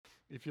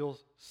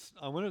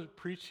I want to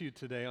preach to you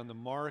today on the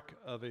mark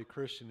of a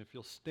Christian. If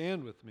you'll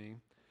stand with me,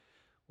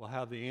 we'll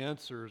have the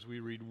answers. We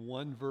read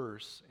one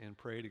verse and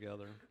pray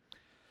together.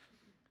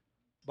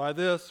 By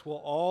this will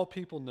all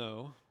people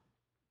know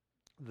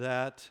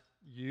that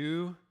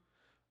you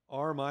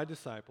are my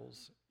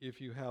disciples if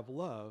you have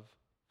love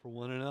for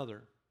one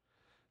another.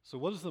 So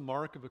what is the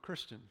mark of a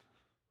Christian?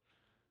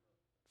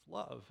 It's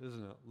love,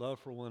 isn't it? Love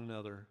for one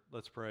another.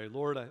 Let's pray.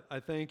 Lord, I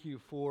thank you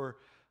for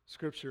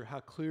Scripture,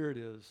 how clear it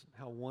is,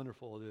 how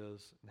wonderful it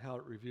is, and how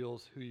it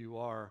reveals who you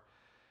are.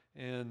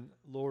 And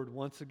Lord,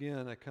 once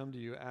again, I come to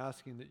you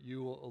asking that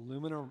you will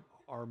illumine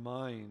our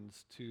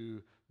minds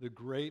to the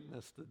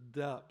greatness, the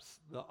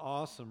depths, the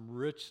awesome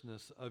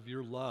richness of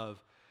your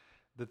love,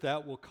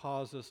 that will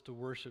cause us to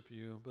worship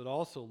you. But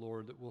also,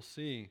 Lord, that we'll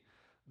see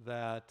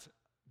that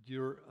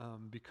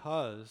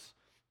because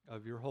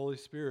of your Holy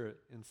Spirit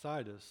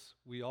inside us,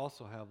 we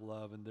also have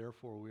love, and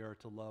therefore we are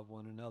to love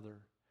one another.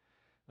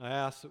 I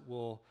ask that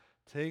we'll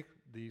take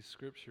these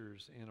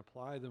scriptures and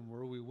apply them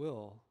where we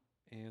will,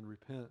 and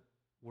repent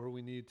where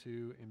we need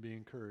to, and be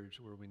encouraged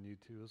where we need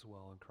to as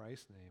well. In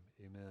Christ's name,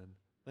 amen.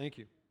 Thank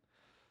you.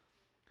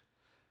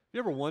 You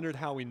ever wondered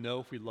how we know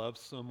if we love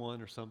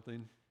someone or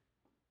something?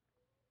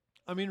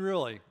 I mean,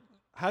 really,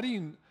 how do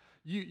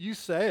you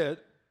say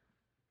it?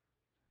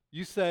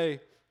 You say,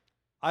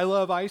 I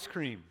love ice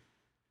cream.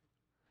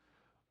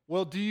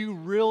 Well, do you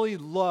really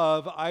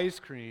love ice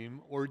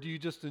cream, or do you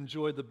just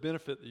enjoy the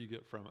benefit that you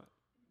get from it?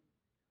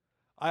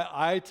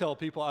 I tell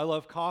people I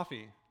love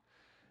coffee,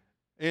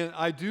 and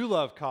I do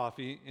love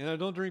coffee, and I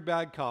don't drink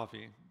bad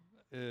coffee.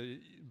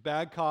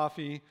 Bad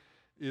coffee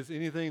is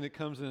anything that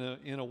comes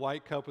in a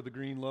white cup with a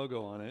green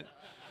logo on it,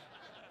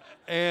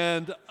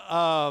 and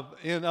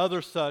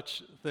other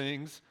such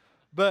things.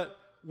 But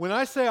when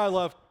I say I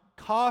love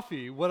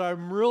coffee, what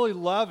I'm really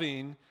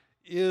loving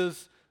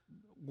is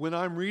when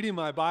I'm reading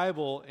my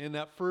Bible and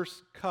that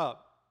first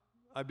cup,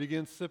 I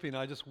begin sipping,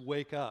 I just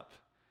wake up.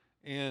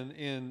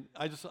 And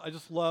I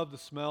just love the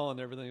smell and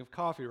everything of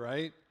coffee,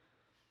 right?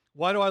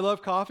 Why do I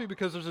love coffee?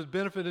 Because there's a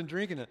benefit in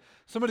drinking it.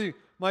 Somebody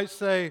might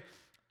say,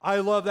 I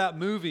love that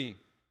movie.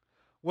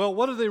 Well,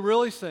 what are they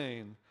really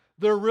saying?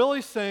 They're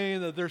really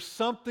saying that there's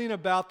something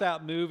about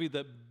that movie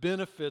that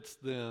benefits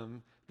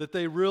them, that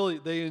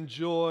they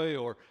enjoy,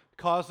 or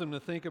cause them to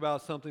think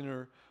about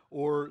something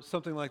or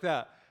something like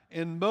that.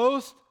 And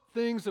most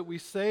things that we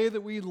say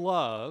that we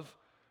love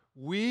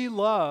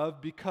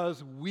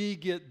because we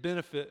get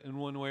benefit in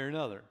one way or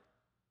another.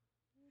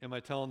 Am I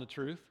telling the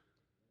truth?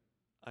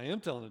 I am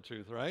telling the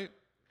truth, right?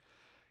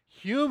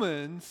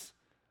 Humans,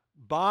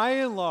 by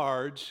and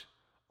large,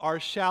 are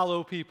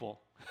shallow people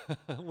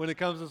when it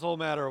comes to this whole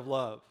matter of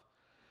love.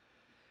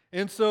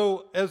 And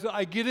so as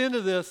I get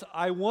into this,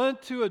 I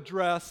want to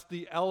address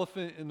the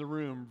elephant in the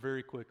room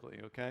very quickly,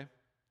 okay?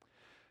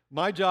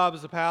 My job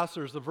as a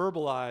pastor is to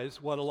verbalize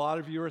what a lot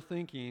of you are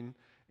thinking,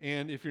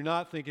 and if you're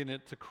not thinking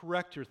it, to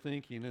correct your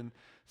thinking. And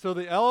so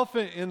the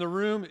elephant in the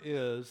room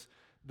is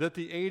that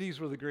the 80s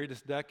were the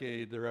greatest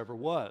decade there ever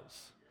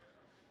was.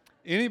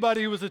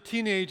 Anybody who was a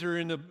teenager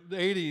in the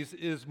 80s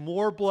is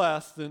more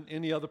blessed than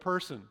any other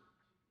person.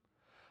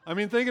 I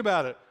mean, think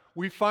about it.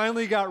 We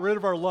finally got rid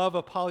of our love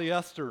of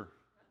polyester,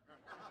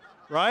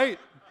 right?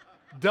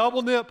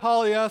 Double knit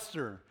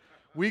polyester.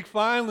 We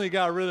finally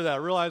got rid of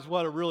that, realized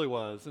what it really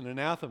was, an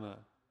anathema.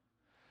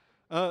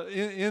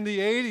 In the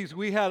 80s,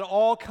 we had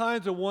all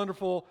kinds of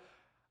wonderful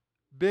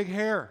big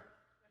hair,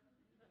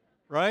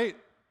 right?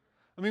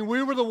 I mean,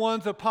 we were the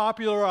ones that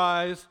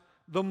popularized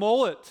the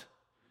mullet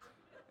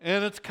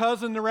and its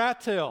cousin, the rat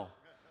tail.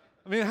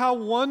 I mean, how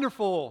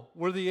wonderful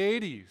were the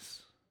 80s?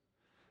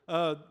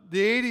 The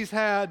 80s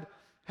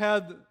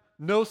had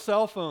no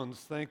cell phones,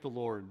 thank the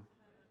Lord.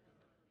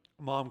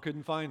 Mom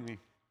couldn't find me.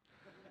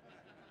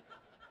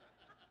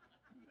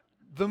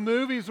 The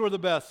movies were the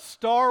best.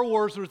 Star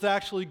Wars was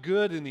actually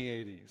good in the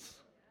 80s,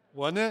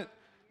 wasn't it?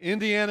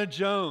 Indiana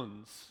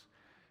Jones.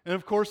 And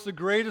of course, the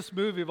greatest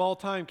movie of all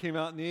time came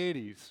out in the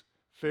 80s,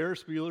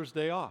 Ferris Bueller's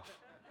Day Off.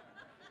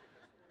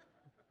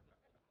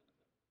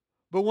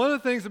 But one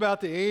of the things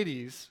about the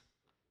 80s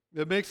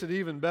that makes it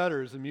even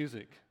better is the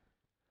music.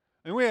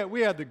 And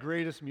we had the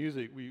greatest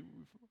music.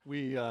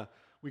 We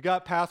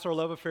got past our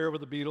love affair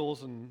with the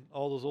Beatles and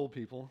all those old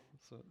people.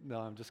 So, no,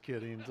 I'm just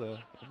kidding. So,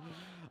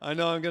 I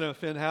know I'm going to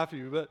offend half of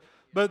you,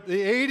 but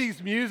the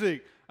 80s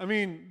music, I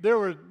mean, there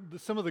were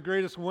some of the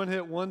greatest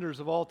one-hit wonders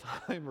of all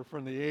time are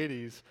from the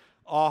 80s.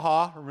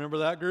 Aha, remember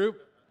that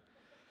group?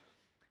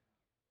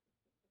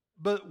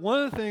 But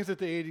one of the things that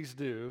the 80s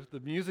do, the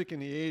music in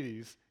the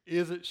 80s,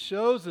 is it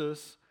shows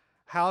us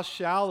how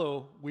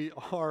shallow we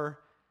are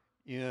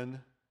in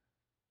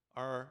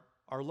our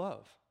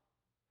love.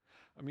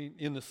 I mean,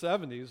 in the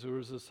 70s, there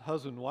was this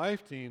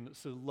husband-wife team that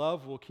said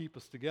love will keep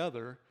us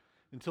together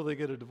until they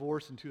get a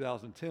divorce in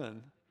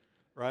 2010,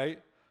 right?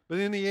 But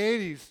in the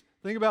 80s,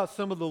 think about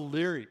some of the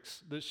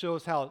lyrics that show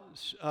us how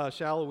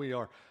shallow we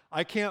are.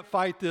 I can't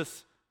fight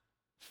this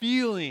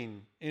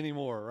feeling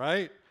anymore,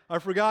 right?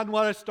 I've forgotten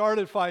what I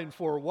started fighting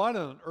for. What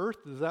on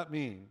earth does that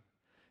mean?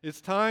 It's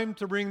time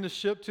to bring the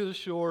ship to the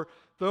shore.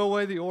 throw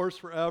away the oars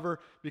forever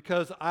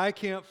because I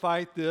can't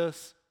fight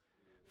this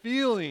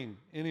feeling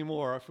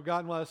anymore. I've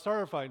forgotten what I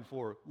started fighting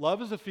for.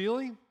 Love is a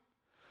feeling?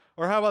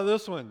 Or how about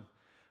this one?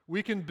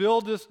 We can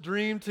build this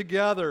dream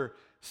together,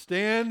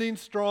 standing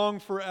strong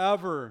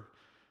forever.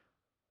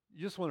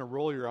 You just want to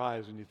roll your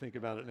eyes when you think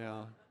about it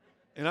now.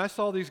 And I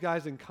saw these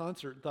guys in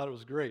concert and thought it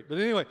was great. But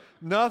anyway,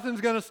 nothing's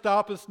going to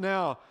stop us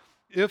now.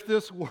 If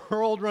this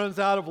world runs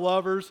out of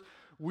lovers,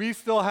 we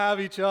still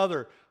have each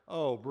other.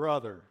 Oh,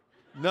 brother.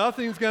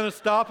 Nothing's going to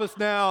stop us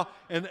now.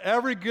 And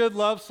every good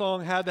love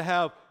song had to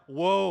have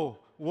whoa,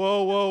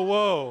 whoa, whoa,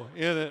 whoa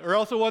in it, or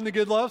else it wasn't a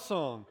good love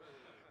song.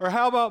 Or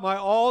how about my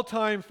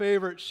all-time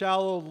favorite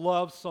shallow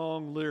love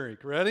song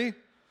lyric? Ready?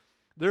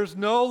 There's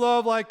no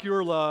love like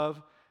your love,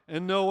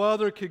 and no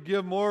other could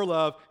give more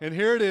love. And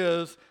here it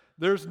is.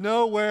 There's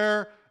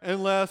nowhere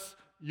unless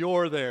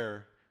you're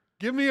there.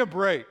 Give me a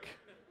break,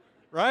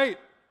 right?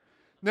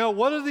 Now,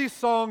 what do these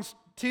songs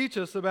teach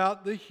us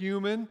about the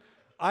human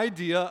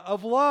idea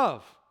of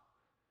love?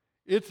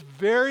 It's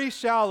very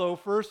shallow,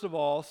 first of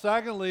all.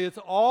 Secondly, it's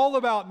all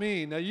about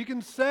me. Now, you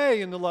can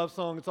say in the love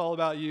song it's all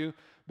about you,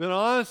 but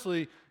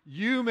honestly,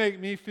 you make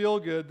me feel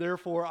good,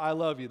 therefore I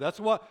love you. That's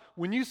what,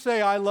 when you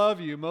say I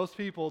love you, most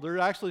people, they're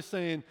actually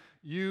saying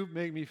you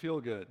make me feel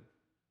good,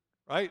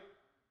 right?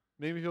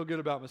 Make me feel good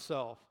about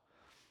myself.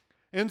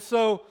 And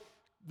so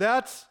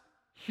that's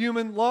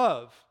human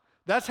love.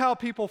 That's how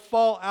people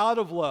fall out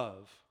of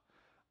love.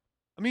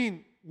 I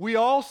mean, we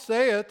all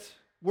say it.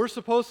 We're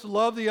supposed to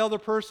love the other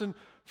person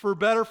for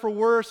better, for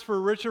worse,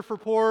 for richer, for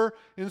poorer,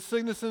 in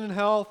sickness and in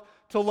health,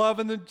 to love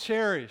and to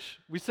cherish.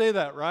 We say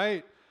that,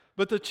 right?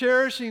 But the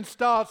cherishing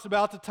stops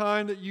about the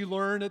time that you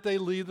learn that they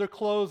leave their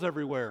clothes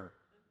everywhere.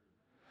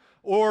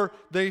 Or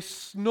they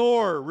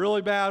snore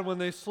really bad when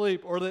they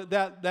sleep. Or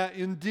that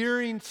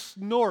endearing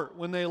snort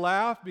when they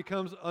laugh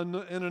becomes an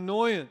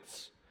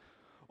annoyance.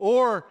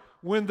 Or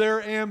when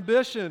their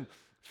ambition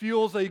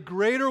fuels a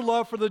greater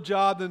love for the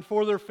job than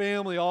for their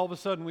family, all of a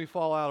sudden we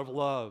fall out of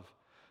love.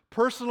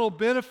 Personal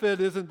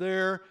benefit isn't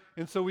there,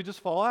 and so we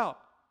just fall out.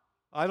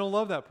 I don't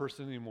love that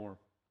person anymore.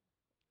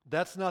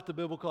 That's not the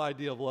biblical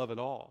idea of love at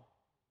all.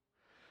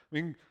 I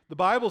mean, the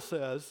Bible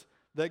says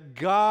that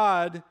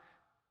God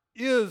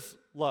is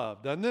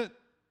love, doesn't it?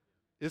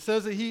 It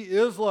says that He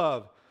is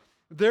love.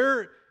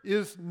 There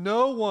is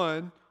no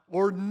one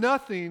or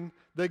nothing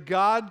that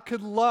God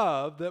could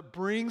love that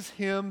brings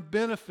Him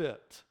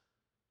benefit.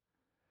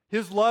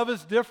 His love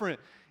is different.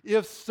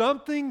 If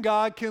something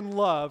God can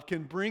love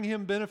can bring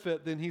Him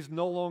benefit, then He's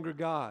no longer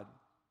God.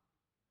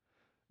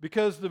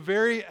 Because the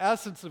very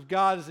essence of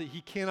God is that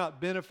He cannot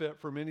benefit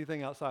from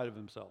anything outside of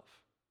Himself.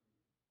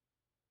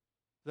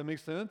 Does that make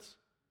sense?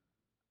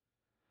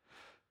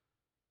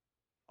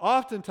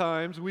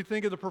 Oftentimes, we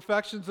think of the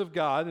perfections of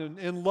God,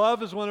 and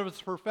love is one of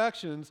its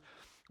perfections.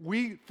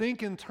 We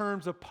think in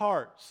terms of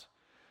parts.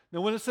 Now,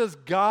 when it says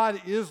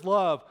God is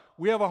love,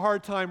 we have a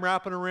hard time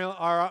wrapping around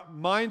our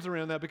minds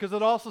around that because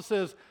it also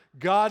says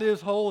God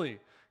is holy,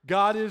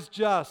 God is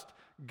just,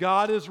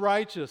 God is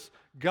righteous,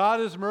 God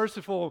is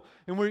merciful.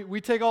 And we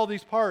take all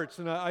these parts,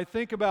 and I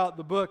think about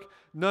the book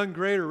None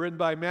Greater, written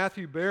by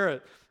Matthew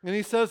Barrett, and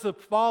he says the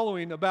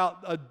following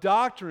about a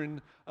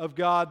doctrine of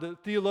God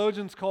that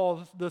theologians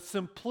call the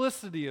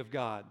simplicity of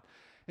God.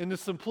 And the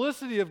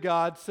simplicity of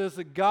God says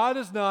that God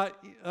is not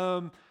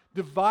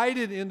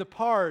divided into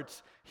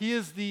parts.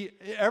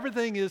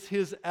 Everything is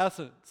His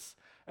essence.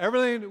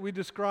 Everything that we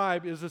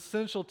describe is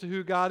essential to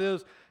who God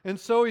is. And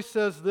so he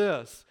says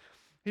this.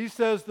 He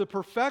says the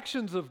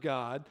perfections of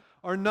God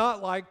are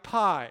not like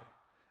pie,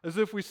 as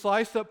if we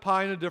sliced up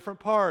pie into different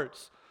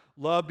parts.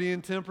 Love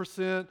being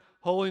 10%,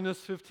 holiness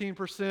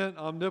 15%,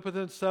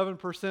 omnipotence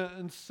 7%,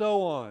 and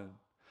so on.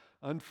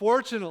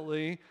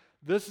 Unfortunately,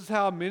 this is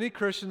how many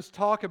Christians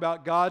talk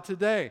about God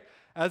today,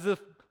 as if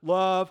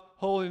love,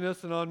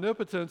 holiness, and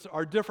omnipotence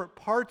are different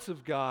parts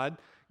of God,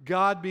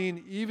 God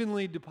being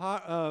evenly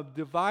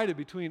divided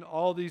between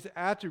all these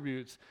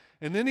attributes.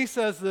 And then he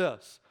says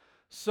this,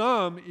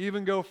 some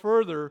even go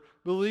further,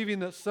 believing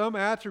that some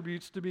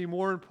attributes to be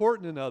more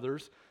important than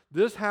others.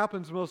 This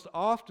happens most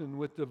often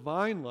with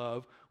divine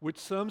love, which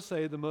some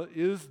say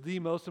is the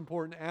most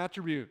important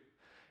attribute.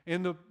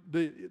 And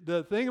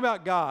the thing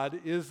about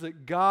God is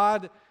that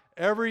God,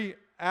 every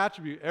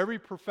attribute, every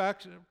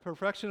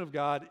perfection of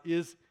God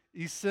is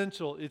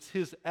essential. It's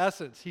His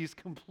essence. He's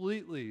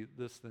completely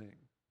this thing.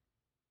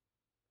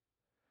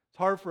 It's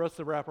hard for us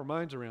to wrap our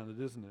minds around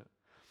it, isn't it?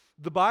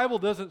 The Bible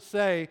doesn't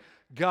say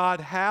God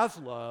has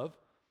love.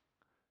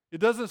 It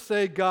doesn't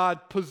say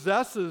God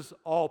possesses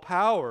all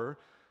power.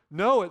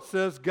 No, it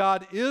says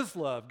God is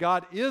love.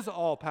 God is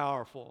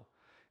all-powerful.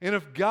 And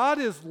if God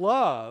is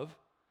love,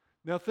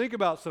 now think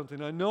about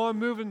something. I know I'm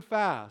moving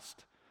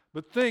fast,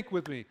 but think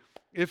with me.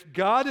 If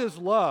God is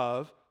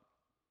love,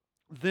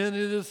 then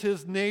it is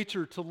His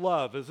nature to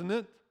love, isn't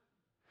it?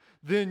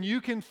 Then you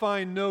can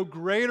find no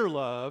greater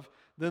love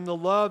than the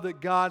love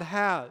that God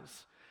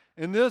has.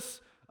 And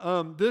this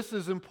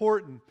is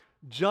important.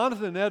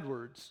 Jonathan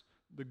Edwards,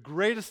 the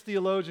greatest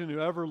theologian who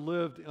ever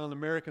lived on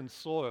American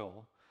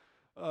soil,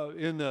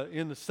 in the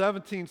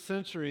 17th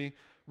century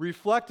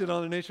reflected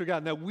on the nature of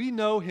God. Now, we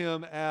know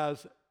him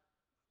as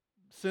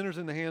sinners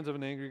in the hands of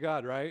an angry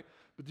God, right?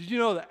 But did you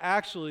know that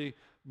actually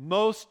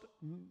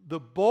the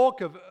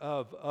bulk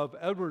of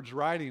Edwards'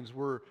 writings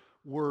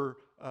were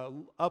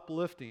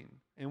uplifting?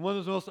 And one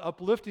of those most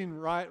uplifting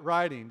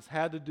writings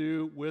had to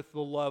do with the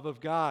love of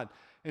God.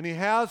 And he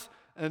has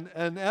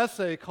an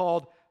essay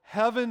called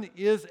Heaven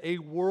is a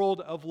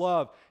World of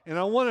Love. And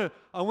I want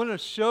to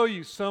show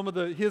you some of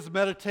his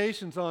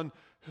meditations on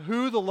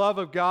who the love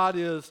of God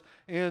is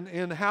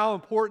and how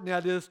important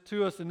that is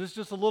to us. And it's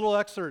just a little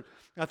excerpt.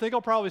 I think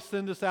I'll probably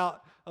send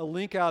a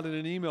link out in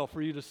an email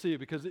for you to see it,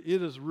 because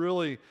it's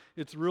really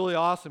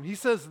awesome. He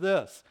says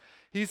this.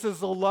 He says,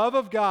 the love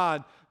of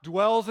God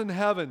dwells in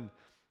heaven.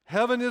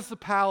 Heaven is the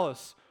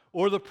palace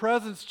or the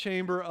presence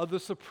chamber of the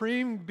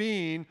Supreme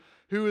Being,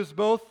 who is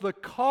both the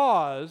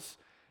cause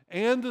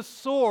and the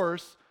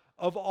source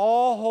of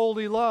all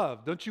holy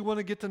love. Don't you want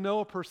to get to know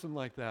a person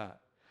like that?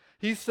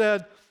 He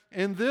said,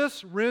 and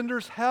this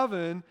renders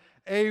heaven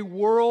a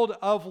world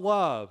of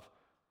love.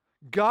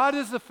 God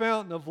is the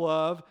fountain of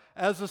love,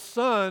 as the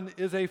sun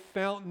is a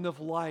fountain of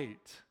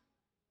light.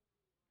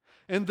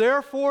 And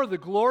therefore, the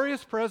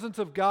glorious presence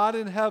of God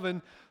in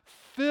heaven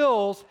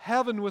fills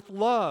heaven with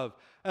love,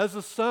 as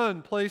the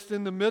sun placed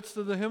in the midst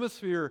of the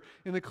hemisphere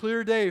in a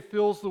clear day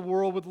fills the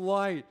world with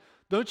light.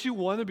 Don't you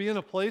want to be in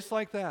a place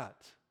like that?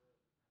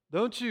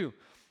 Don't you?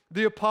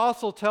 The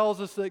apostle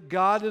tells us that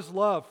God is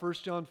love, 1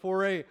 John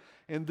 4:8.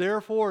 And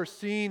therefore,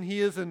 seeing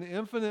he is an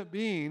infinite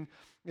being,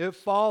 it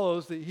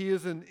follows that he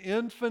is an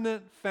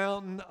infinite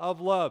fountain of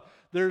love.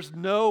 There's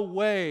no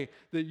way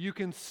that you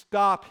can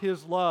stop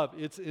his love.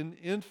 It's an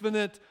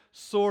infinite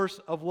source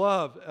of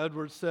love,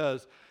 Edwards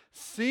says.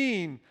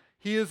 Seeing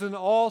he is an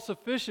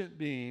all-sufficient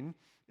being,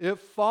 it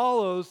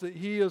follows that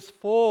he is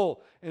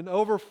full and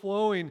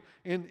overflowing,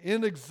 an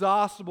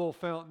inexhaustible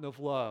fountain of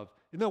love.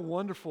 Isn't that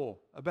wonderful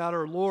about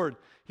our Lord?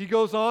 He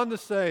goes on to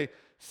say,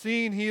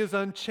 seeing he is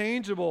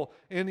unchangeable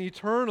and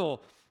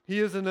eternal, he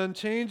is an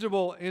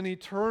unchangeable and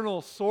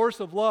eternal source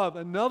of love.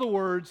 In other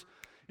words,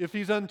 if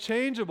he's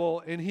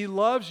unchangeable and he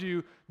loves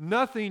you,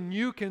 nothing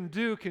you can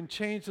do can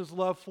change his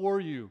love for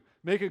you,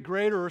 make it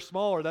greater or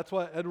smaller. That's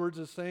what Edwards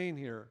is saying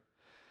here.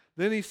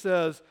 Then he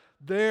says,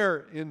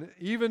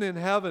 even in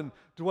heaven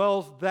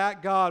dwells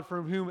that God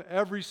from whom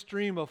every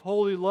stream of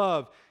holy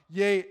love,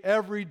 yea,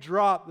 every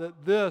drop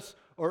that this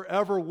or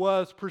ever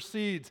was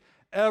proceeds.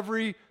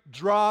 Every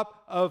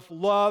drop of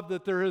love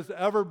that there has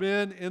ever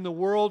been in the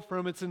world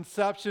from its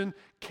inception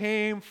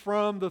came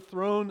from the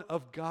throne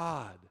of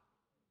God.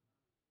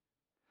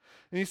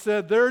 And he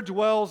said, there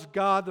dwells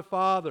God the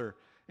Father,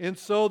 and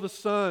so the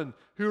Son,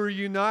 who are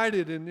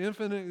united in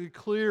infinitely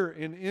clear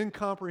and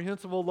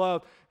incomprehensible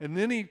love. And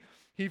then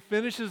he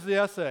finishes the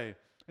essay.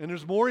 And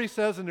there's more he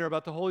says in there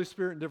about the Holy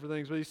Spirit and different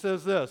things. But he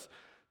says this,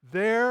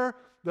 there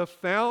the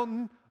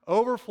fountain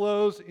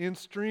overflows in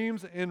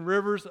streams and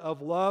rivers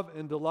of love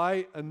and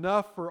delight,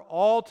 enough for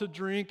all to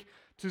drink,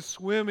 to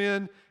swim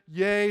in,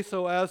 yea,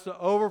 so as to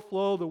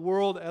overflow the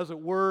world, as it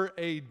were,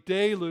 a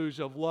deluge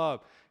of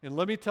love. And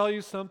let me tell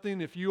you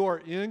something, if you are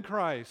in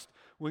Christ,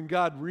 when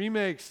God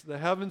remakes the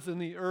heavens and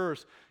the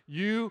earth,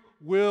 you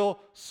will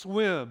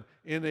swim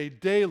in a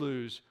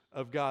deluge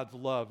of God's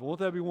love. Won't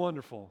that be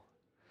wonderful?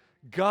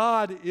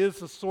 God is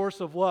the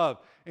source of love.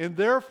 And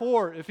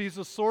therefore, if he's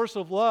the source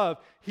of love,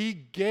 he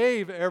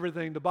gave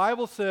everything. The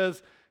Bible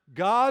says,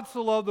 God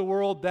so loved the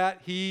world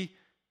that he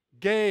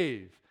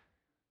gave.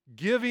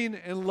 Giving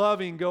and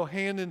loving go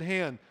hand in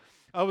hand.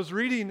 I was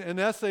reading an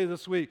essay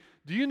this week.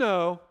 Do you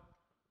know,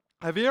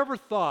 have you ever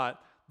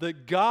thought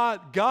that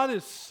God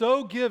is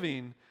so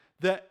giving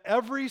that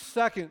every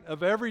second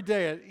of every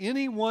day, at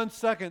any 1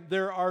 second,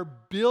 there are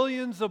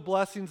billions of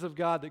blessings of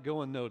God that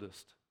go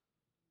unnoticed?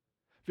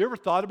 Have you ever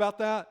thought about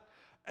that?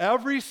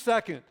 Every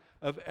second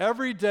of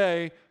every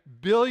day,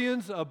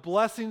 billions of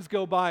blessings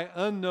go by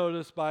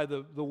unnoticed by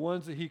the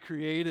ones that he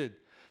created.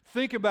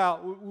 Think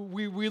about,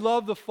 we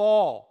love the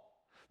fall.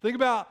 Think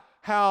about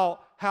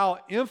how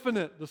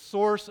infinite the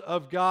source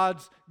of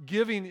God's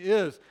giving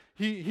is.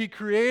 He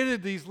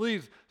created these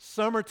leaves.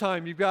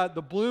 Summertime, you've got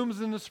the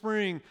blooms in the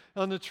spring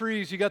on the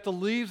trees. You got the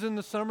leaves in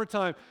the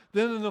summertime.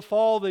 Then in the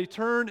fall, they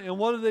turn, and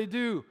what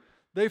do?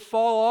 They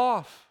fall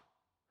off.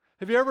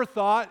 Have you ever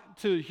thought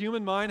to the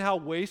human mind how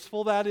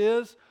wasteful that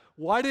is?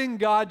 Why didn't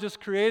God just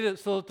create it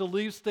so that the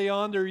leaves stay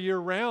on there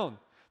year-round?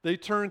 They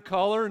turn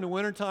color in the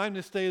wintertime,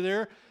 they stay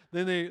there,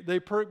 then they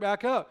perk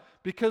back up.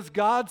 Because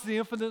God's the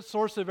infinite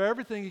source of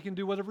everything. He can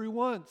do whatever he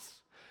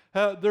wants.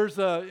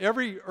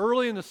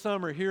 Early in the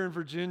summer here in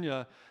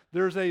Virginia,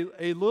 there's a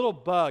little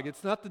bug.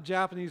 It's not the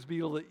Japanese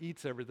beetle that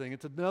eats everything.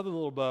 It's another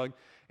little bug.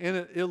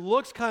 And it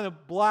looks kind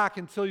of black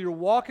until you're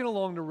walking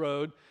along the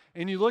road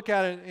and you look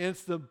at it, and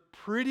it's the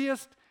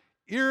prettiest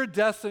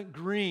iridescent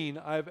green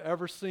I've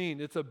ever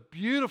seen. It's a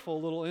beautiful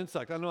little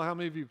insect. I don't know how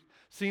many of you have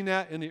seen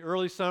that in the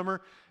early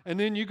summer. And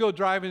then you go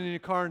driving in your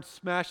car and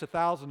smash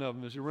 1,000 of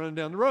them as you're running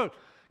down the road.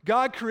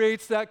 God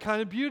creates that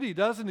kind of beauty,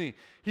 doesn't he?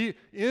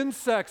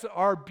 Insects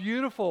are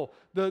beautiful.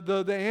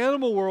 The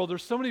animal world,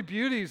 there's so many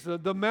beauties.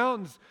 The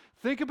mountains.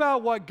 Think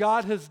about what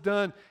God has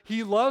done.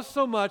 He loves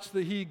so much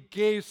that he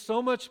gave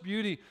so much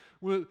beauty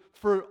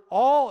for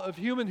all of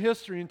human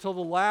history until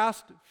the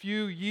last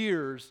few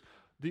years.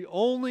 The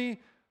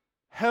only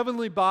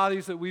heavenly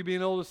bodies that we've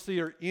been able to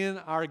see are in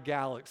our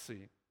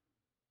galaxy.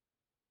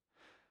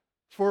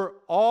 For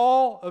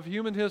all of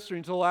human history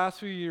until the last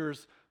few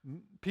years,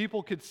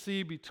 people could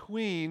see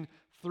between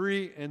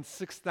 3,000 and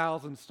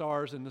 6,000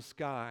 stars in the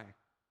sky.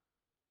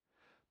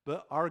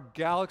 But our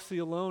galaxy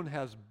alone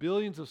has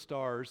billions of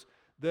stars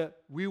that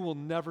we will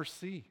never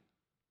see.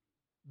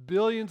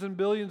 Billions and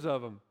billions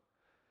of them.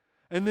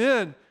 And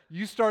then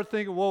you start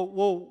thinking, well,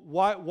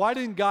 why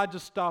didn't God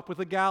just stop with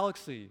a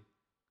galaxy?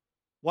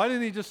 Why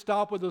didn't he just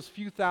stop with those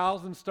few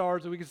thousand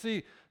stars that we can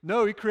see?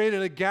 No, he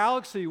created a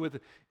galaxy with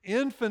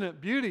infinite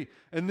beauty.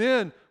 And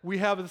then we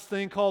have this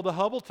thing called the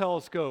Hubble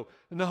telescope.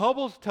 And the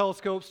Hubble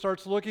telescope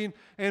starts looking,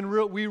 and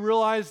we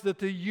realize that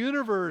the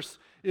universe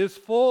is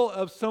full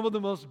of some of the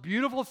most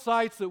beautiful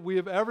sights that we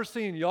have ever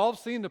seen. Y'all have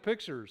seen the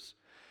pictures.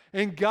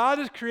 And God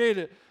has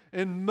created,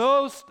 and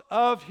most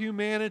of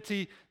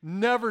humanity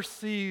never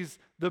sees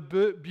the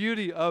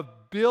beauty of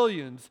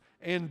billions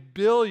and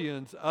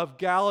billions of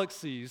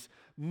galaxies,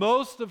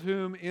 most of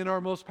whom in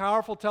our most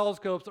powerful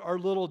telescopes are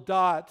little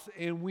dots,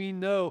 and we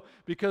know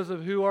because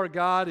of who our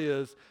God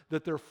is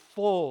that they're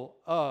full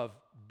of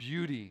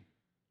beauty.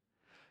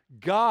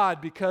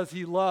 God, because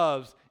he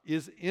loves,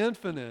 is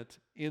infinite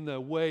in the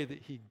way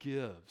that he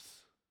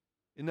gives.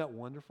 Isn't that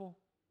wonderful?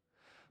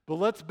 But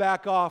let's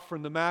back off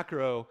from the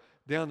macro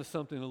down to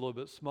something a little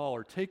bit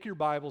smaller. Take your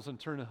Bibles and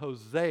turn to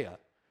Hosea.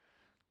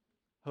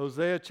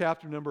 Hosea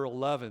chapter number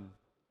 11.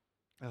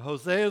 Now,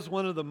 Hosea is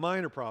one of the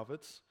minor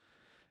prophets.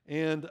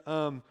 And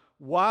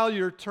while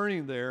you're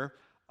turning there,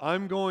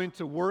 I'm going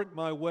to work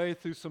my way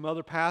through some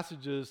other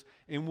passages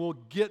and we'll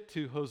get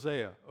to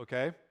Hosea,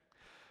 okay?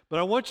 But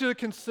I want you to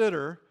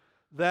consider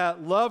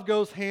that love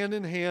goes hand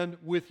in hand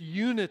with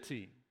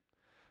unity.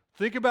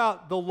 Think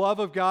about the love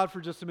of God for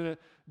just a minute.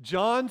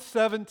 John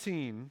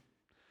 17,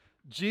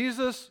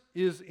 Jesus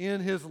is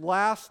in his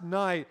last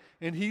night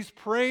and he's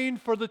praying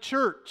for the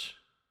church.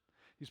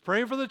 He's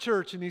praying for the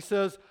church and he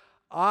says,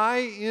 I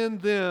in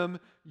them,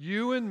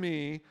 you and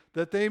me,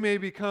 that they may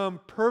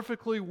become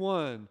perfectly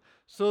one,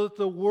 so that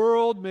the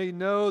world may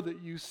know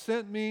that you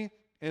sent me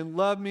and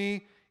loved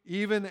me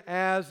even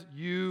as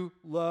you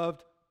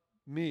loved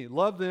me.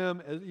 Love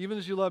them even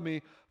as you love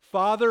me.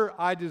 Father,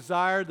 I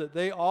desire that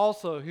they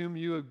also, whom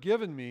you have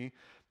given me,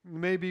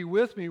 may be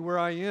with me where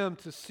I am,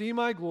 to see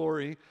my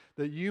glory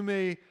that you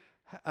may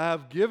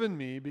have given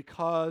me,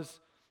 because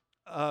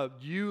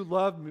you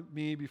loved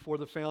me before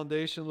the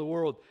foundation of the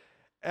world.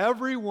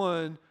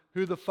 Everyone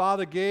who the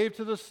Father gave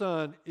to the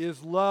Son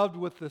is loved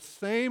with the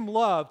same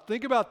love.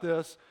 Think about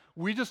this.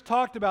 We just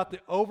talked about the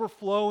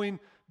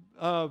overflowing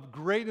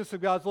greatness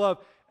of God's love.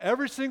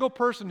 Every single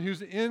person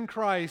who's in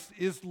Christ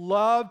is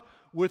loved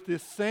with the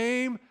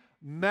same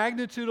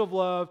magnitude of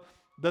love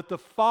that the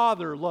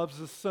Father loves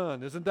the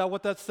Son. Isn't that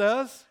what that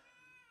says?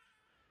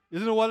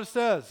 Isn't it what it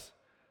says?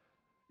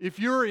 If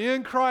you're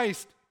in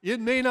Christ, it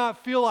may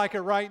not feel like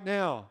it right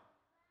now,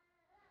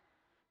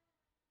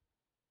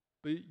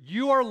 but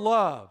you are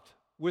loved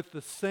with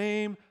the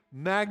same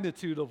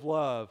magnitude of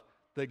love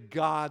that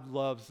God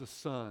loves the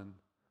Son.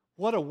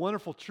 What a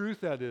wonderful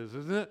truth that is,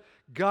 isn't it?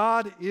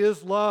 God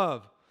is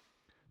love.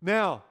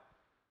 Now,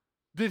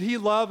 did he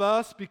love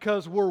us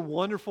because we're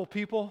wonderful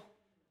people?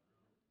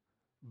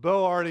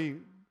 Bo already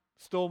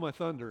stole my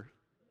thunder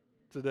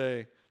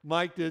today.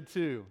 Mike did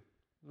too,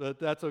 but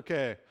that's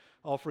okay.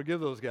 I'll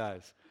forgive those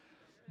guys.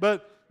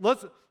 But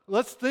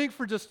let's think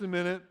for just a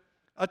minute.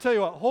 I'll tell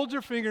you what, hold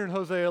your finger in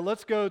Hosea.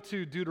 Let's go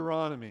to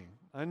Deuteronomy.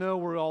 I know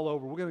we're all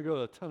over. We're going to go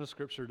to a ton of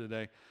scripture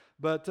today.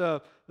 But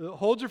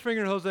hold your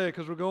finger in Hosea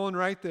because we're going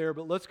right there.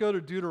 But let's go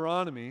to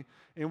Deuteronomy,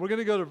 and we're going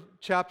to go to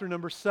chapter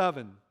number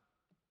 7.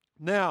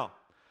 Now,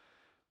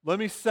 let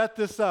me set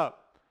this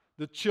up.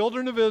 The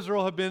children of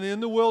Israel have been in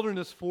the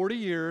wilderness 40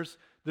 years.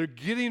 They're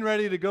getting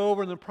ready to go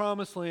over in the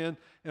promised land.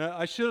 And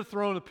I should have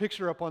thrown a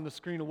picture up on the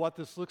screen of what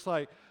this looks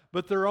like.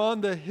 But they're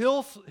on the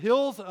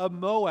hills of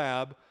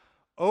Moab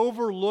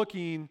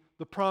overlooking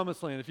the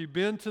promised land. If you've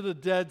been to the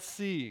Dead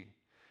Sea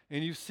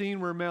and you've seen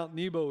where Mount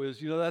Nebo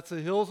is, you know that's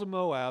the hills of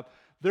Moab.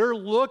 They're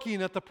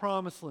looking at the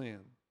promised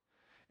land.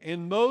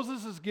 And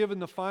Moses is given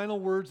the final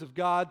words of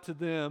God to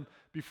them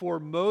before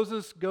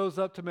Moses goes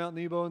up to Mount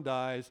Nebo and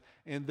dies,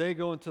 and they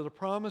go into the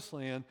promised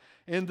land.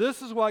 And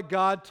this is what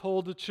God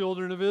told the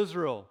children of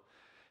Israel.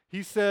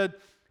 He said,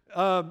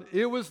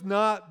 it was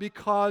not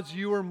because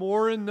you are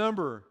more in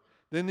number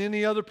than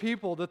any other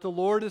people that the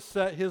Lord has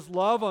set his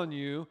love on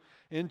you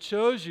and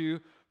chose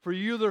you, for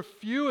you the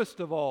fewest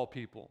of all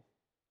people.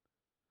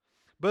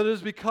 But it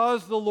is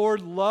because the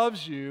Lord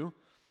loves you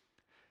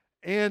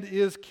and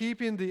is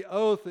keeping the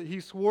oath that he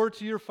swore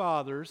to your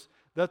fathers,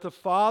 that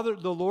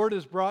the Lord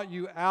has brought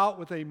you out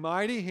with a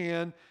mighty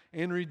hand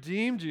and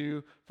redeemed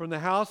you from the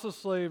house of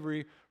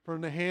slavery, from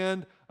the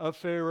hand of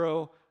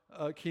Pharaoh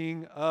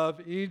king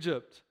of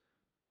Egypt.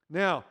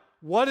 Now,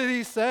 what did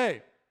he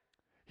say?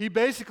 He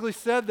basically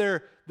said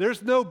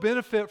there's no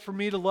benefit for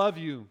me to love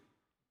you.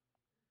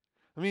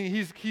 I mean,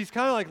 he's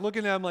kind of like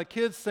looking at him like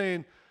kids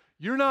saying,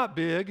 you're not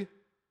big.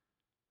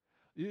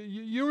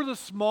 You were the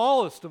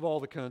smallest of all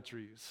the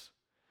countries.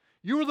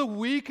 You were the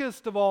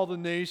weakest of all the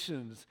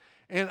nations.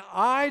 And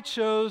I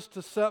chose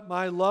to set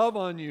my love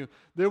on you.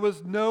 There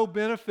was no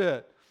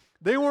benefit.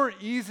 They weren't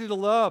easy to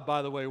love,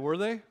 by the way, were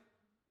they?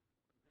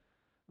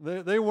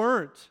 They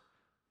weren't.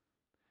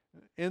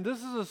 And this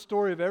is a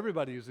story of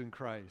everybody who's in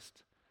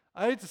Christ.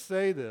 I hate to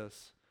say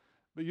this,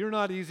 but you're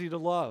not easy to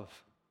love.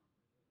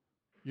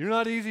 You're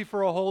not easy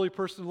for a holy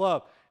person to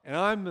love. And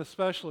I'm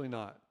especially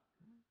not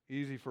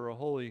easy for a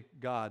holy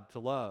God to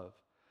love.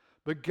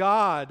 But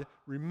God,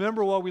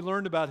 remember what we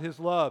learned about His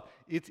love.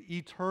 It's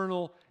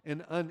eternal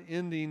and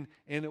unending,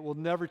 and it will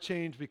never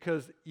change,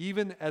 because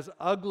even as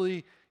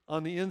ugly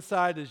on the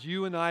inside as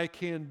you and I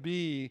can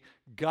be,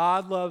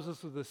 God loves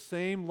us with the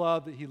same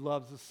love that He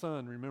loves the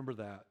Son. Remember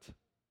that.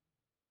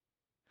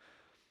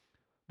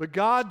 But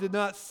God did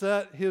not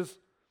set His...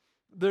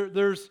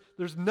 There's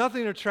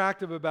nothing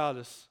attractive about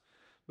us.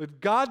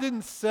 But God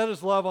didn't set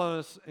His love on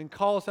us and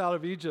call us out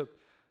of Egypt,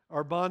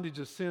 our bondage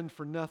of sin,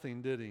 for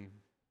nothing, did He?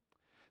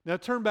 Now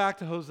turn back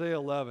to Hosea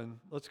 11.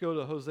 Let's go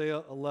to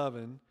Hosea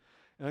 11. And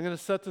I'm going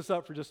to set this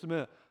up for just a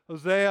minute.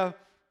 Hosea,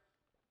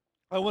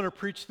 I want to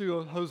preach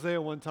through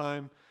Hosea one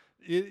time.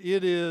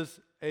 It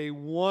is a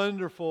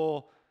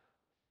wonderful,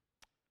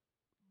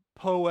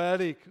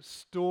 poetic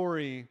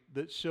story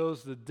that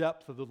shows the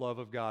depth of the love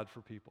of God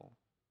for people.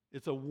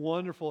 It's a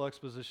wonderful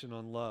exposition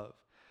on love.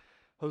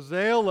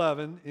 Hosea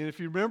 11, and if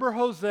you remember,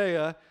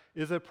 Hosea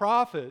is a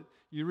prophet.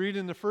 You read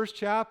in the first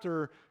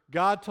chapter,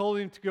 God told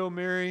him to go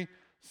marry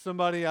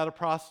somebody out of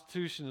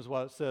prostitution, is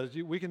what it says.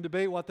 We can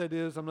debate what that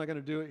is. I'm not going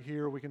to do it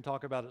here. We can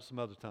talk about it some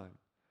other time.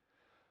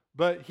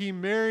 But he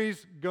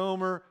marries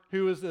Gomer,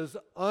 who is as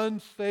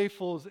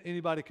unfaithful as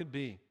anybody could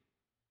be.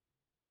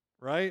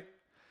 Right?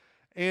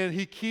 And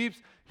he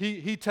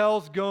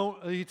tells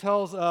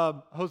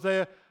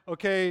Hosea,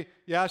 okay,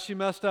 yeah, she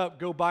messed up.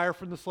 Go buy her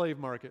from the slave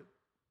market.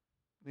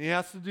 And he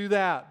has to do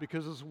that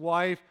because his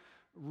wife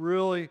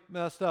really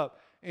messed up.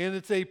 And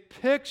it's a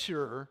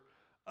picture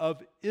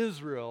of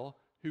Israel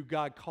who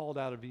God called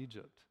out of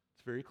Egypt.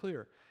 It's very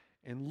clear.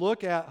 And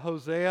look at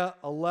Hosea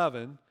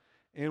 11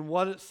 and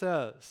what it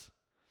says.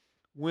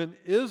 When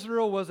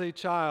Israel was a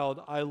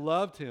child, I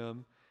loved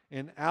him,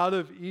 and out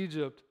of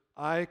Egypt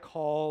I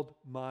called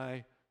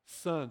my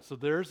son. So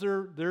there's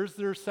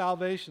their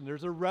salvation.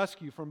 There's a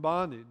rescue from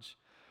bondage.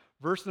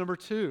 Verse number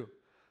 2.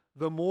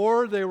 The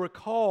more they were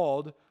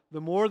called,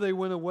 the more they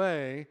went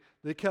away.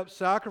 They kept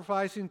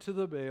sacrificing to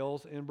the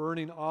Baals and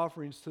burning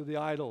offerings to the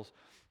idols.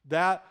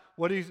 That,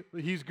 what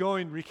he's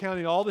going,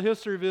 recounting all the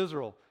history of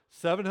Israel,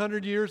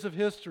 700 years of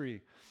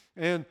history.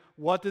 And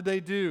what did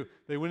they do?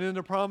 They went into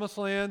the promised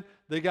land,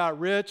 they got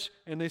rich,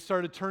 and they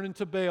started turning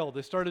to Baal.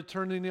 They started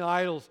turning the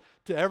idols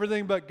to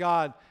everything but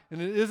God.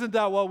 And isn't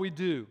that what we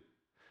do?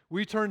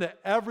 We turn to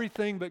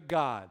everything but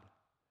God.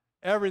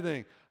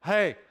 Everything.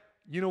 Hey,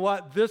 you know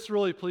what? This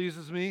really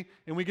pleases me,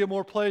 and we get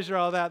more pleasure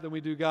out of that than we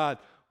do God.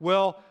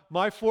 Well,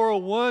 my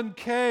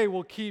 401k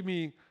will keep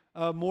me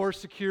more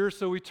secure,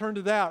 so we turn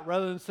to that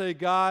rather than say,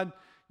 God,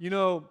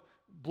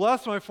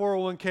 bless my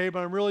 401k, but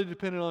I'm really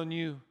dependent on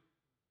you.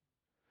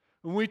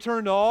 And we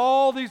turn to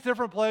all these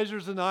different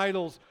pleasures and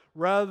idols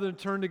rather than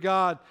turn to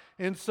God.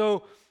 And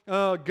so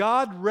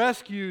God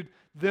rescued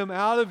them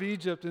out of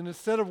Egypt, and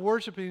instead of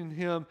worshiping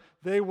Him,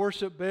 they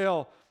worshiped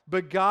Baal.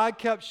 But God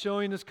kept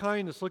showing His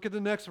kindness. Look at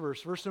the next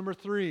verse, verse number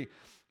 3.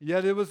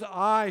 Yet it was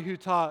I who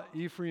taught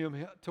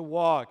Ephraim to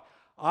walk.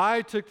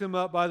 I took them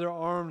up by their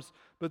arms,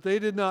 but they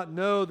did not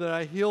know that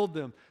I healed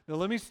them. Now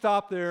let me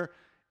stop there.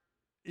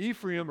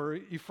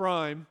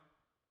 Ephraim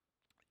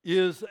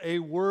is a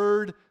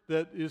word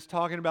that is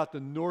talking about the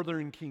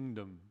northern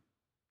kingdom.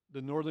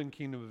 The northern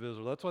kingdom of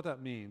Israel. That's what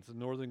that means, the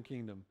northern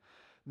kingdom.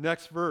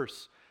 Next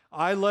verse.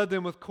 I led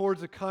them with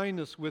cords of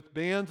kindness, with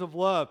bands of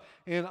love,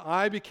 and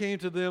I became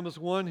to them as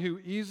one who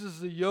eases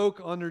the yoke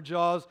on their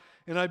jaws,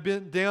 and I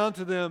bent down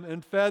to them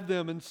and fed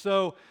them. And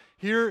so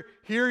here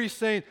he's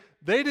saying,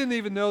 they didn't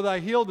even know that I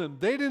healed them.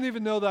 They didn't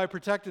even know that I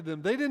protected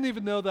them. They didn't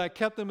even know that I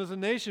kept them as a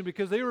nation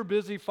because they were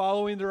busy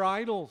following their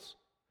idols.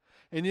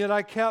 And yet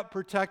I kept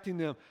protecting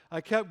them.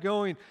 I kept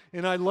going,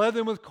 and I led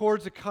them with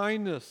cords of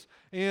kindness,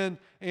 and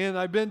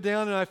I bent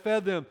down and I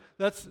fed them.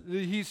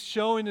 He's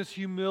showing his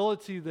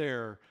humility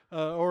there,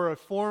 or a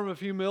form of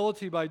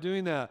humility by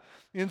doing that.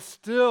 And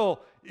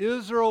still,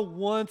 Israel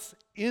wants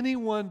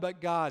anyone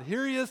but God.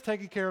 Here he is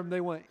taking care of them.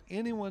 They want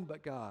anyone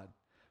but God.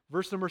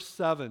 Verse number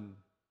 7.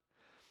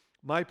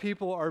 My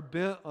people are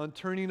bent on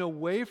turning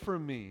away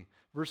from me.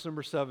 Verse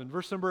number 7.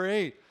 Verse number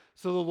 8.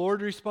 So the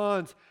Lord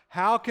responds,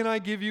 how can I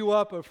give you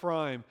up,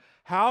 Ephraim?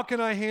 How can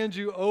I hand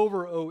you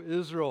over, O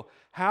Israel?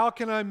 How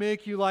can I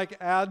make you like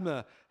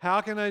Admah?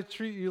 How can I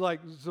treat you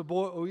like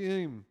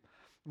Zeboim?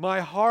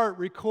 My heart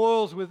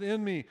recoils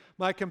within me.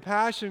 My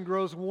compassion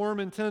grows warm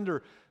and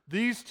tender.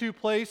 These two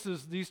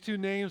places, these two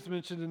names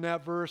mentioned in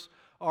that verse,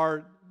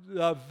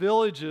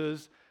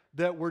 villages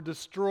that were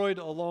destroyed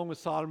along with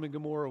Sodom and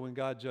Gomorrah when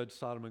God judged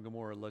Sodom and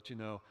Gomorrah, let you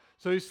know.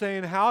 So he's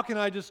saying, how can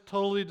I just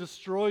totally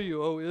destroy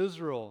you, O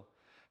Israel?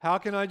 How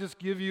can I just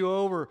give you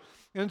over?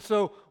 And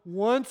so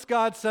once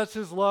God sets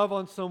his love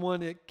on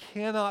someone, it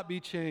cannot be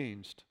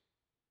changed.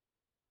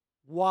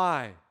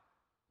 Why?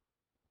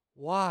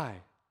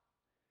 Why?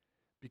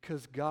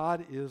 Because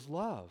God is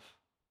love.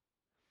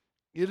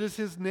 It is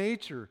his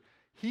nature.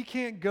 He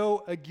can't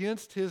go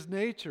against his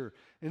nature.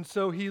 And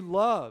so he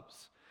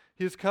loves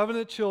his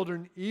covenant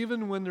children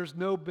even when there's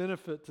no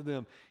benefit to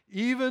them.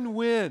 Even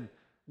when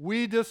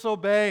we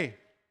disobey.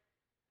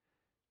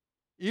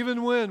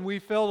 Even when we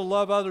fail to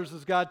love others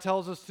as God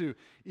tells us to.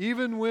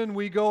 Even when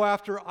we go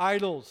after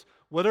idols,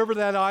 whatever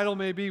that idol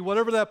may be,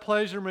 whatever that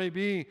pleasure may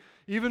be.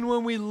 Even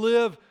when we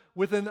live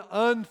with an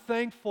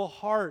unthankful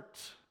heart,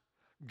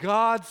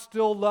 God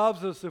still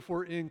loves us if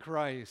we're in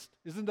Christ.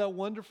 Isn't that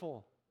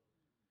wonderful?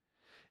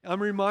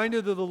 I'm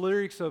reminded of the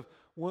lyrics of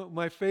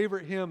my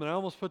favorite hymn, and I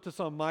almost put this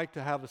on Mike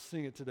to have us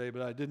sing it today,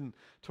 but I didn't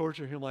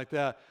torture him like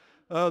that.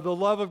 The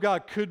love of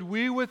God. Could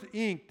we with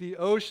ink the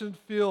ocean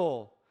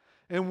fill,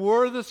 and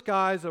were the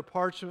skies a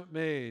parchment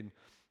made,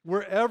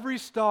 were every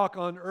stalk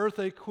on earth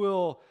a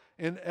quill,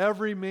 and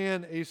every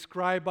man a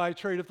scribe by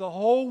trade, if the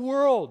whole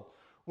world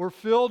were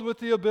filled with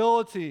the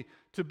ability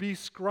to be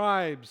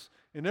scribes,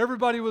 and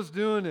everybody was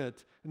doing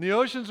it, and the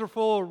oceans are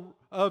full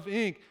of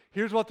ink,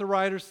 here's what the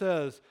writer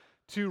says: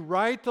 to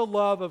write the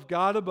love of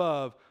God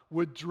above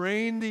would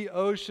drain the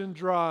ocean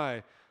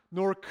dry,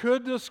 nor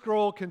could the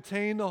scroll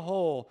contain the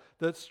whole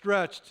that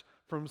stretched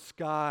from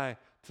sky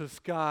to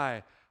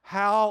sky.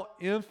 How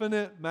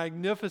infinite,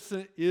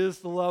 magnificent is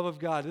the love of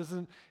God.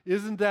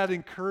 Isn't that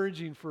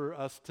encouraging for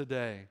us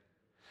today?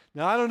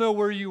 Now, I don't know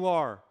where you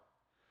are.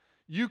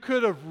 You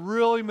could have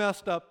really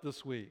messed up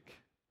this week.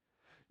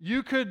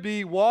 You could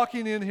be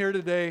walking in here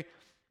today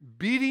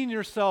beating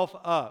yourself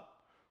up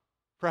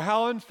for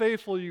how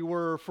unfaithful you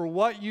were, for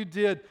what you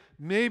did.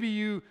 Maybe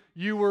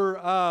you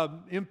were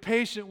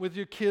impatient with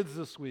your kids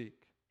this week.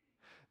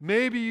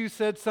 Maybe you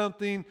said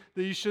something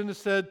that you shouldn't have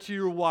said to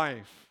your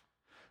wife.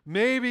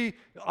 Maybe,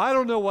 I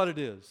don't know what it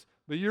is,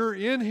 but you're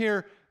in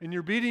here and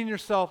you're beating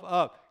yourself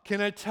up.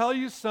 Can I tell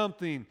you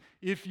something?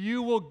 If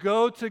you will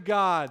go to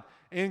God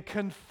and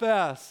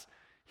confess,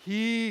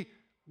 He,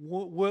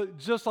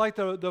 just like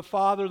the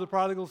father of the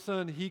prodigal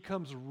son, He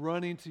comes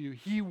running to you.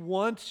 He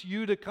wants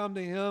you to come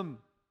to Him.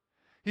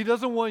 He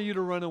doesn't want you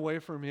to run away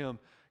from Him.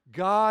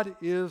 God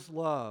is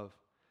love.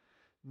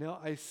 Now,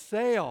 I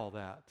say all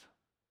that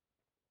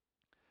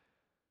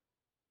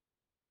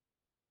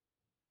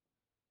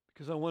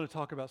because I want to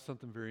talk about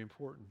something very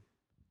important,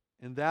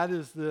 and that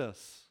is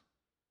this.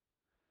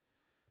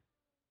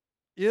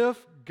 If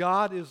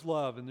God is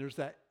love, and there's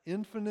that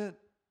infinite,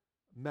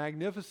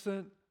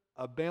 magnificent,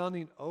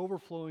 abounding,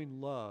 overflowing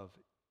love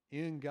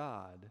in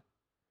God,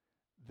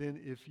 then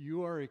if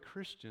you are a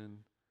Christian,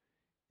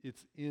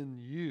 it's in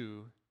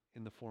you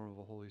in the form of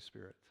the Holy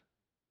Spirit,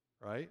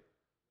 right?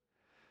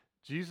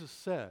 Jesus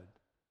said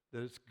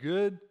that it's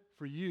good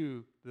for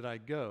you that I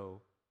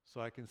go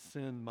so I can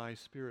send my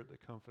Spirit, the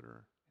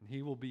Comforter, and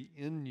He will be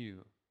in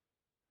you.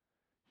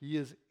 He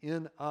is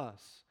in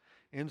us.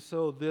 And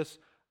so this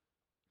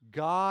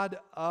God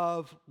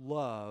of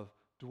love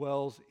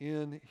dwells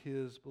in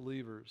His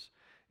believers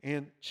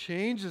and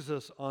changes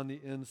us on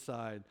the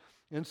inside.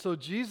 And so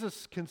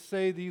Jesus can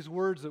say these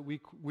words that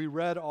we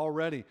read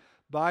already.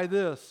 By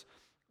this,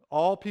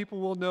 all people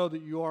will know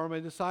that you are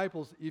my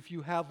disciples if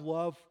you have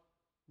love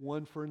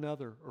one for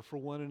another or for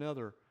one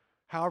another.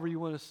 However you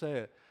want to say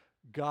it.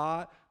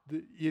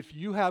 If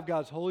you have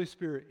God's Holy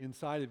Spirit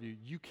inside of you,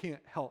 you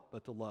can't help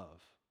but to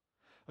love.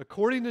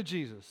 According to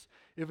Jesus,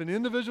 if an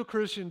individual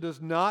Christian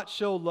does not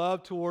show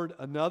love toward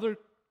another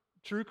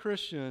true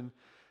Christian,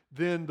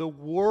 then the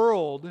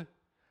world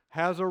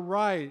has a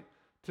right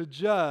to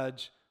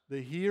judge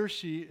that he or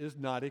she is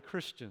not a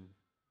Christian.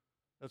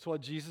 That's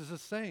what Jesus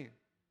is saying.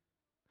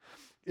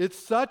 It's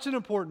such an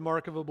important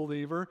mark of a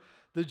believer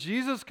that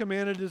Jesus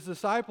commanded His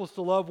disciples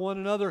to love one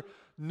another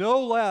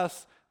no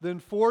less than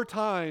 4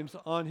 times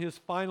on His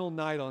final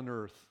night on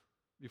earth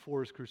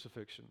before His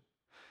crucifixion.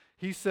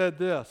 He said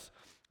this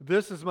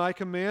is my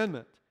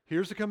commandment.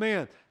 Here's the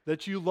command,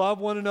 that you love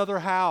one another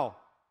how?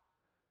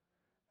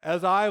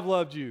 As I have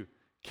loved you.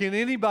 Can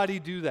anybody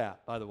do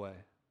that, by the way?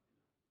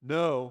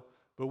 No,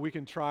 but we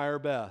can try our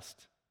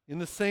best. In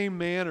the same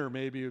manner,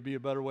 maybe would be a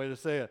better way to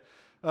say it.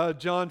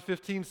 John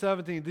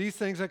 15:17, these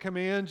things I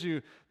command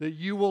you, that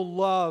you will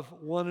love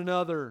one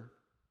another.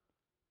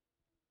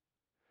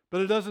 But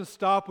it doesn't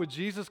stop with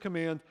Jesus'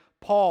 command.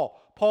 Paul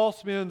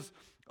spends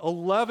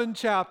 11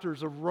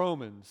 chapters of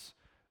Romans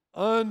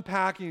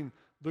unpacking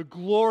the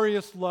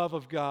glorious love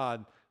of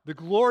God, the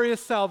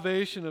glorious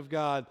salvation of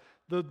God,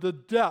 the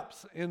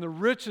depths and the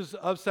riches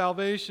of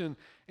salvation.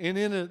 And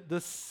in the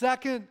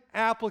second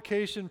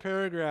application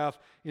paragraph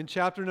in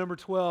chapter number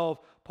 12,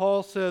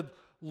 Paul said,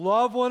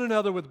 love one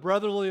another with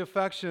brotherly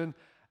affection,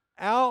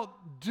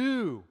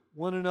 outdo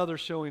one another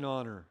showing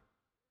honor.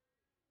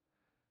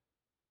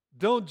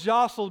 Don't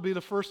jostle to be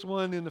the first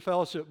one in the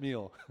fellowship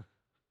meal.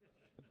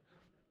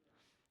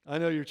 I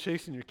know you're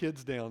chasing your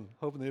kids down,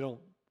 hoping they don't.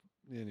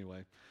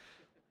 Anyway.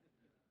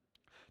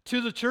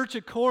 To the church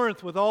at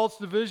Corinth, with all its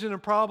division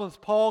and problems,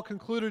 Paul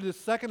concluded his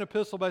second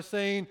epistle by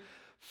saying,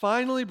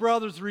 "Finally,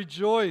 brothers,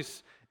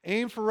 rejoice,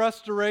 aim for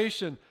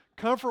restoration,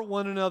 comfort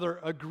one another,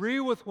 agree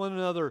with one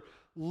another,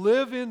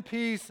 live in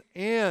peace,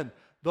 and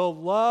the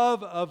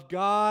love of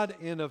God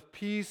and of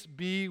peace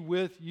be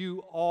with you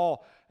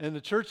all." And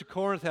the church of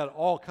Corinth had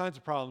all kinds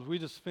of problems. We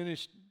just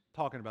finished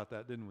talking about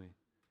that, didn't we?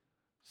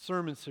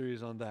 Sermon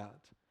series on that.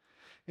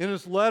 In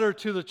his letter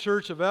to the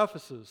church of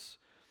Ephesus,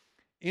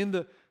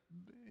 in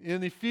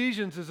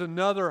Ephesians is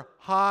another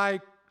high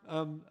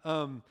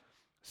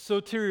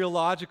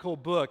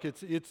soteriological book.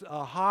 It's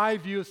a high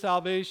view of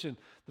salvation.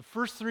 The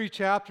first 3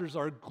 chapters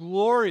are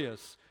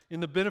glorious in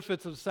the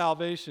benefits of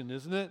salvation,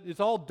 isn't it? It's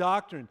all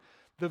doctrine.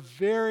 The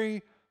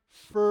very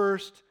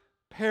first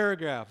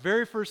paragraph,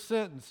 very first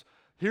sentence,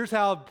 here's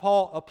how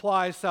Paul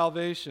applies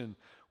salvation.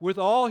 With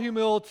all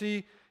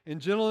humility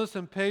and gentleness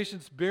and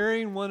patience,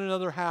 bearing one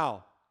another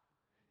how?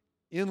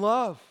 In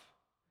love.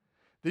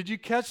 Did you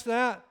catch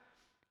that?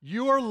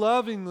 You are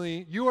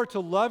to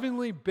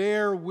lovingly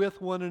bear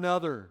with one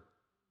another.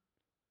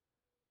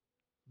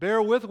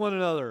 Bear with one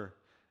another.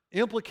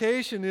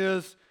 Implication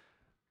is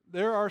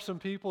there are some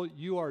people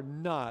you are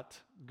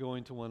not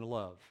going to want to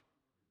love.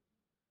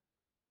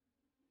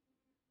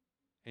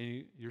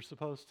 And you're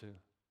supposed to. You're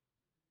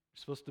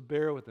supposed to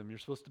bear with them. You're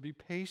supposed to be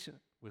patient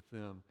with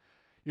them.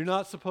 You're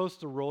not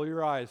supposed to roll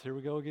your eyes. Here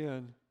we go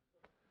again.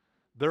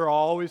 They're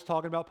always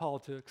talking about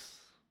politics.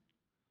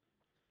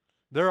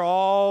 They're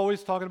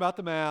always talking about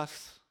the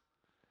masks.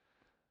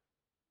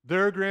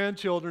 Their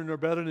grandchildren are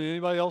better than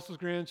anybody else's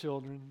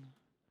grandchildren.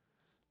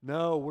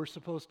 No, we're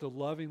supposed to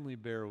lovingly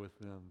bear with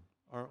them,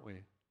 aren't we?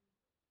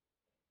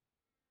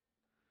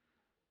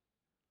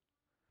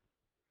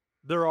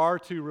 There are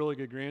 2 really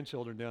good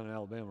grandchildren down in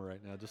Alabama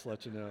right now, just to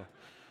let you know.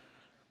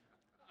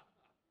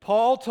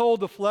 Paul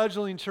told the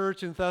fledgling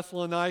church in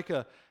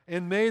Thessalonica,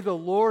 "And may the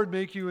Lord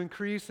make you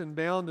increase and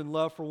abound in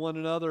love for one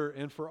another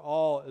and for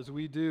all as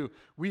we do."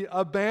 We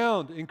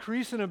abound,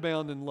 increase and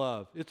abound in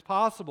love. It's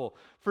possible.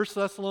 1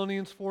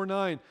 Thessalonians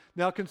 4:9.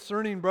 Now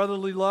concerning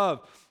brotherly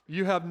love,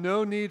 you have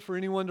no need for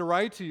anyone to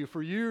write to you,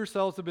 for you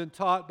yourselves have been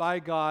taught by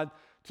God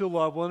to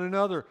love one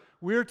another.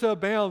 We're to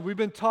abound. We've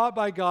been taught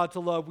by God to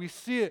love. We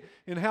see it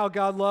in how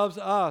God loves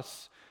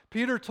us.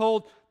 Peter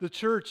told the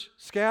church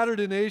scattered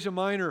in Asia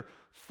Minor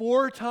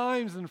 4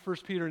 times in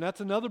 1 Peter, and that's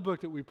another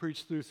book that we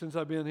preached through since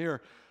I've been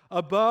here.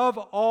 Above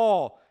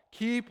all,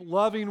 keep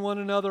loving one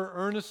another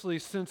earnestly,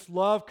 since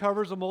love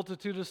covers a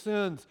multitude of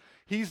sins.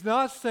 He's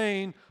not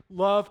saying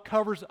love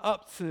covers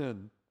up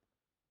sin.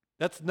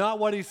 That's not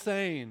what he's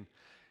saying.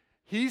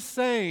 He's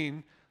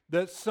saying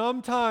that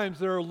sometimes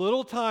there are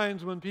little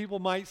times when people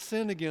might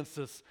sin against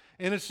us,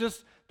 and it's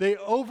just they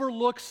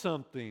overlook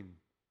something.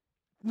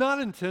 Not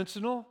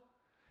intentional.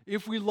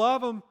 If we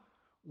love them,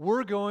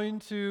 we're going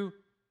to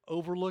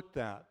overlook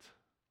that.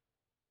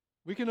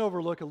 We can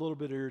overlook a little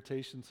bit of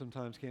irritation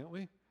sometimes, can't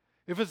we?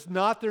 If it's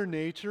not their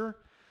nature.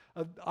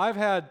 When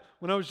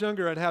I was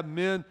younger, I'd have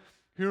men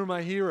who were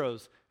my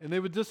heroes, and they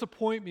would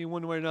disappoint me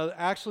one way or another.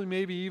 Actually,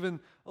 maybe even,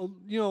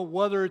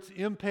 whether it's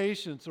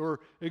impatience or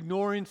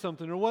ignoring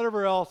something or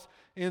whatever else,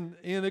 and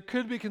it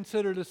could be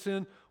considered a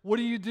sin. What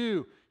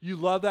do? You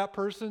love that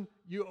person,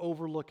 you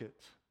overlook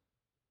it.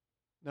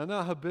 Now,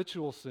 not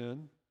habitual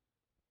sin,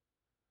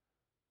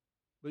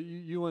 but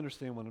you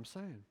understand what I'm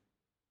saying.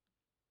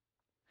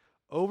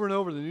 Over and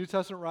over, the New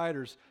Testament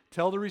writers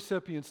tell the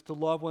recipients to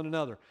love one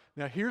another.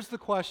 Now, here's the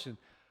question.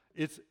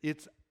 It's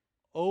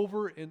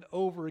over and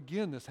over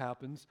again this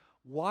happens.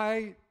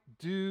 Why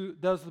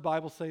does the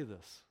Bible say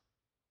this?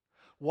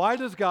 Why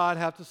does God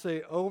have to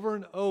say over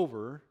and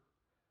over,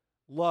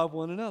 love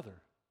one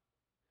another?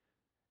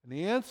 And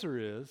the answer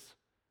is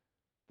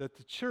that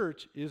the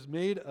church is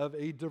made of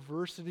a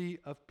diversity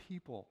of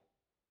people.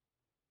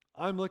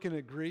 I'm looking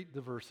at great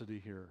diversity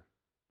here.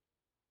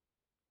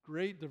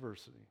 Great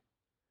diversity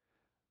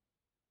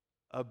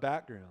of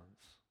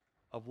backgrounds,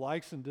 of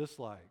likes and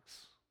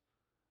dislikes,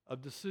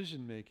 of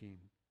decision making,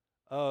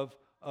 of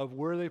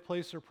where they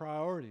place their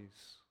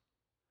priorities,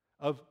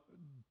 of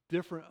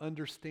different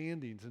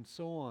understandings, and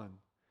so on.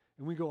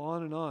 And we go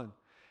on and on.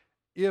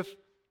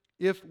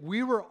 If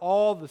we were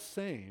all the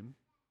same,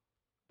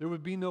 there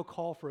would be no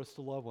call for us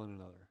to love one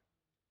another.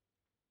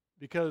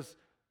 Because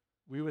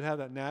we would have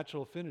that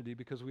natural affinity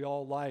because we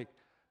all like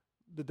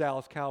the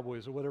Dallas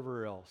Cowboys or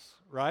whatever else,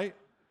 right?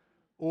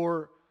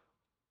 Or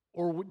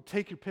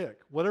take your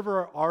pick.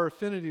 Whatever our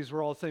affinities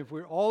were all the same. If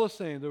we were all the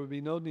same, there would be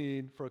no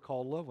need for a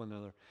call to love one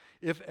another.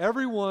 If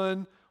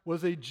everyone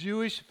was a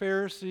Jewish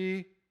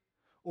Pharisee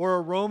or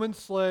a Roman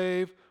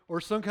slave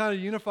or some kind of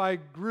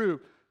unified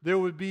group, there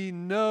would be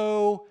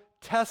no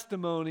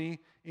testimony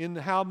in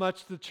how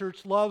much the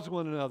church loves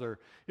one another.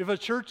 If a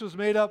church was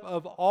made up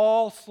of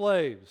all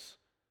slaves,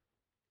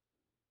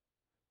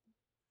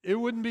 it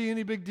wouldn't be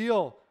any big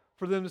deal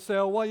for them to say,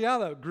 oh, well, yeah,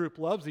 that group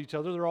loves each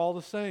other. They're all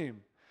the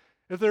same.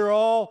 if they were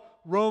all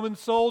Roman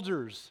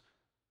soldiers,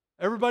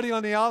 everybody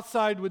on the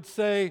outside would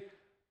say,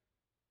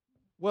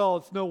 well,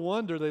 it's no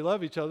wonder they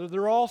love each other.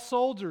 They're all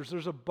soldiers.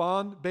 There's a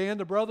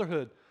band of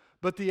brotherhood.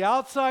 But the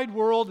outside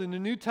world in the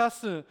New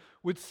Testament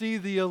would see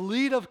the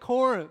elite of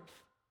Corinth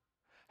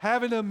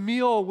having a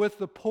meal with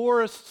the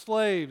poorest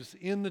slaves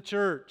in the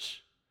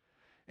church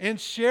and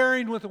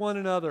sharing with one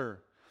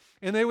another.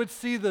 And they would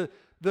see the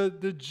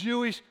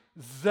Jewish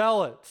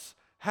zealots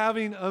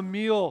having a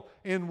meal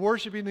and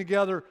worshiping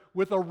together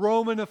with a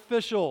Roman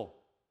official.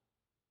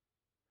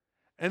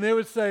 And they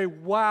would say,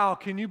 wow,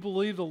 can you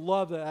believe the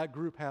love that that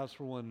group has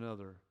for one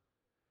another?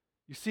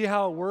 You see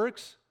how it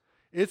works?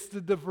 It's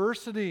the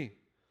diversity.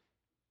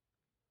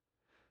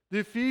 The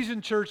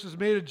Ephesian church was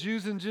made of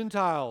Jews and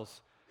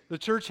Gentiles. The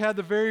church had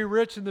the very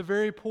rich and the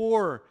very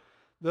poor,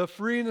 the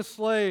free and the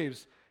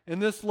slaves,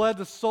 and this led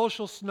to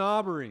social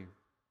snobbery.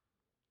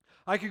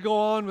 I could go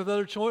on with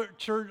other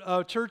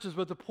churches,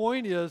 but the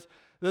point is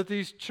that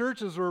these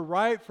churches were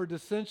ripe for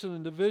dissension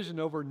and division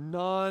over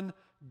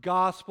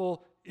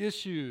non-gospel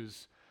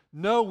issues.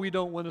 No, we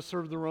don't want to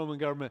serve the Roman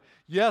government.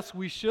 Yes,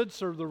 we should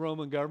serve the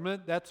Roman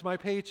government. That's my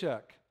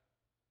paycheck,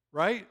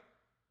 right?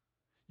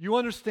 You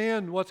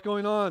understand what's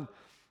going on.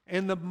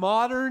 And the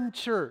modern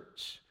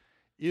church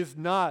is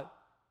not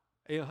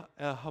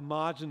a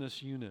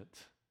homogeneous unit.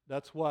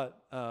 That's what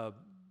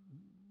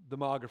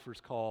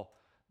demographers call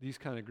these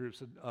kind of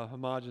groups, a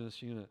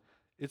homogeneous unit.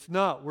 It's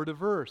not. We're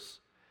diverse.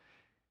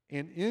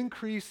 And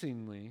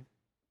increasingly,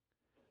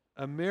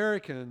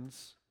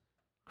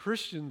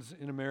 Christians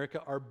in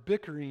America are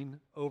bickering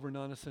over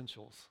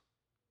non-essentials.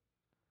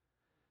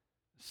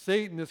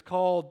 Satan is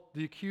called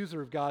the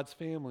accuser of God's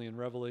family in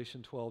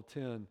Revelation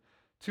 12:10.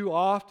 Too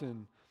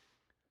often,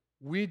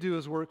 we do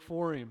his work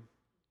for him.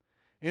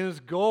 And his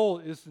goal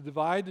is to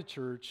divide the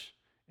church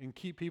and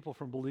keep people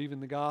from believing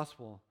the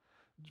gospel.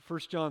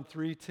 1 John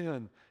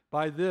 3:10,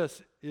 by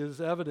this is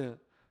evident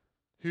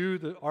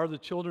who are the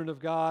children of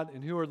God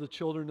and who are the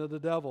children of the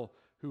devil.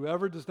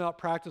 Whoever does not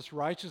practice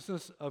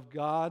righteousness of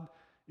God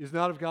is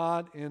not of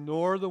God, and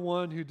nor the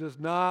one who does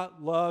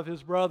not love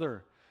his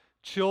brother.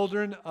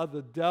 Children of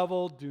the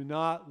devil do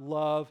not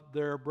love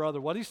their brother.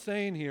 What he's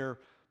saying here,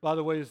 by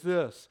the way, is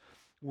this.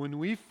 When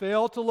we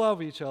fail to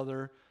love each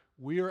other,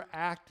 we are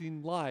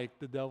acting like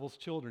the devil's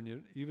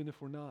children, even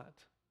if we're not.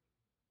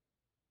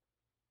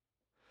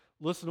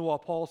 Listen to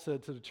what Paul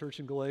said to the church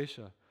in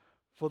Galatia.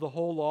 For the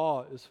whole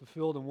law is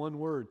fulfilled in one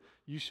word.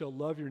 You shall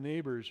love your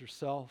neighbor as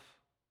yourself.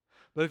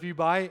 But if you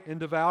bite and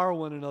devour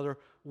one another,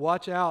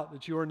 watch out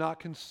that you are not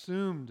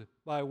consumed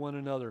by one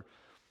another.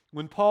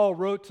 When Paul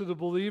wrote to the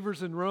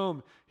believers in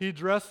Rome, he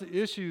addressed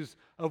the issues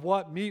of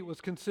what meat was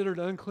considered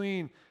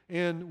unclean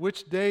and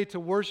which day to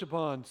worship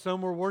on.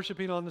 Some were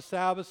worshiping on the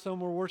Sabbath, some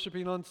were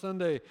worshiping on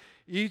Sunday.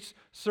 Each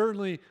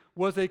certainly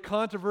was a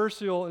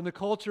controversial in the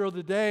culture of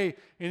the day,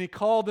 and he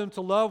called them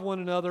to love one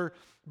another,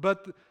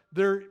 but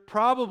they're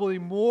probably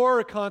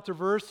more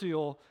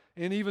controversial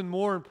and even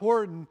more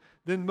important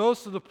than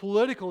most of the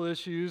political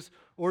issues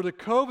or the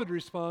COVID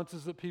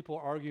responses that people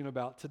are arguing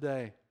about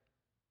today.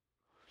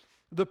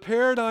 The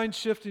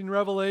paradigm-shifting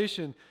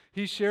revelation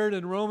he shared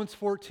in Romans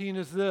 14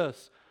 is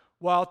this.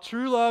 While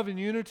true love and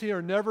unity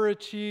are never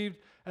achieved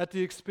at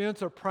the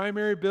expense of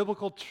primary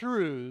biblical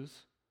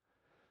truths,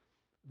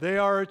 they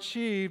are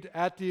achieved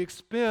at the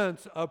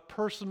expense of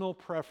personal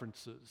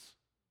preferences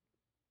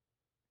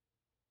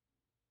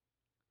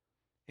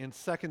and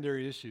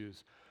secondary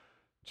issues.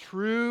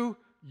 True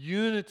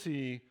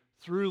unity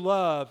through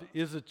love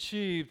is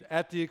achieved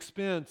at the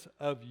expense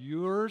of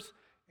yours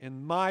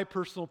and my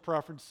personal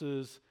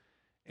preferences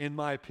and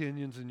my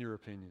opinions and your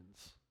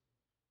opinions.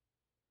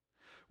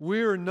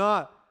 We are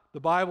not, the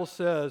Bible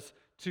says,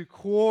 to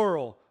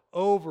quarrel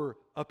over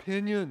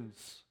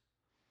opinions.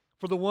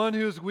 For the one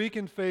who is weak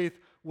in faith,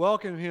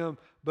 welcome him,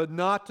 but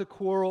not to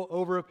quarrel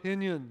over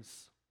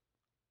opinions.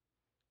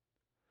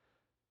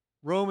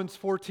 Romans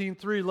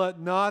 14:3, let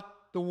not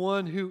the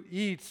one who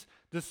eats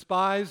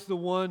despise the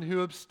one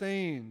who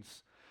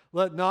abstains.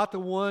 Let not the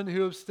one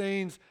who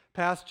abstains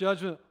pass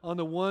judgment on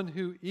the one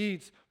who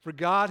eats, for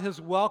God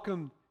has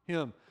welcomed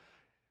him.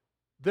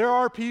 There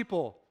are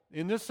people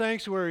in this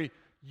sanctuary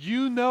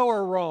you know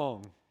are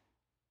wrong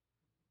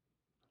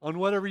on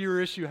whatever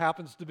your issue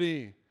happens to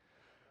be.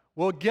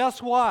 Well,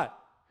 guess what?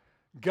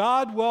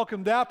 God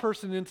welcomed that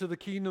person into the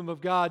kingdom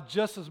of God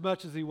just as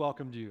much as he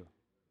welcomed you.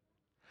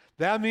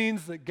 That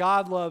means that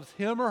God loves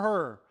him or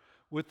her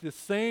with the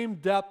same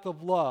depth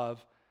of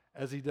love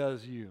as he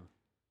does you.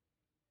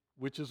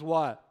 Which is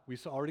what? We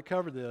already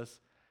covered this.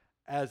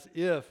 As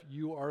if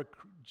you are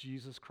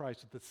Jesus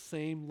Christ, with the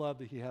same love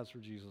that he has for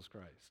Jesus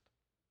Christ.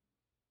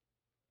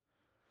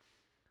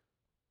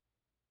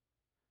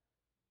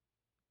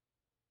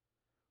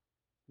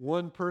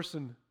 One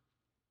person,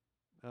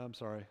 I'm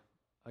sorry,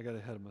 I got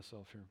ahead of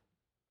myself here.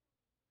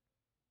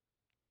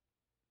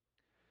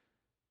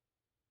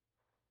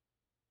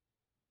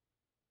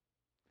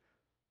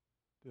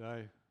 Did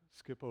I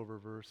skip over a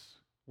verse?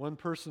 One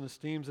person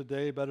esteems a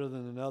day better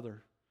than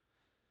another.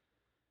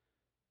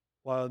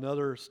 while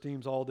another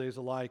esteems all days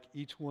alike.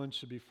 Each one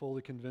should be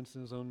fully convinced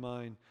in his own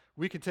mind.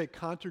 We can take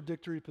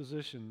contradictory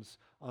positions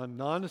on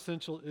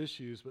non-essential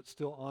issues, but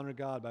still honor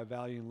God by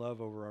valuing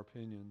love over our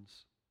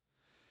opinions.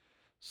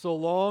 So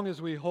long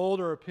as we hold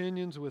our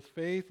opinions with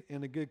faith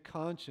and a good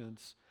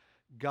conscience,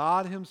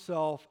 God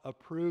himself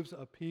approves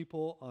of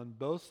people on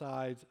both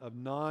sides of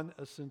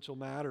non-essential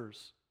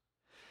matters.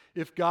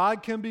 If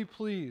God can be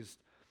pleased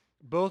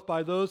both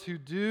by those who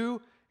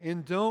do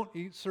and don't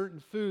eat certain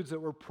foods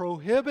that were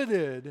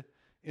prohibited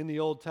in the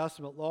Old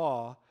Testament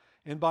law,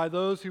 and by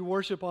those who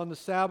worship on the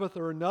Sabbath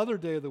or another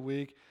day of the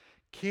week,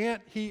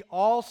 can't he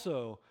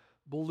also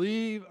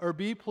believe or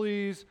be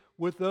pleased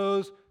with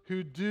those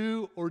who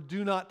do or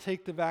do not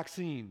take the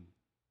vaccine,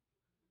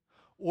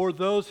 or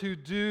those who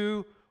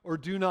do or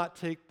do not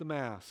take the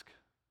mask,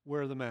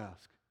 wear the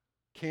mask?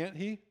 Can't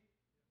he?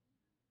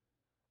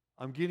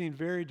 I'm getting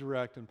very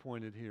direct and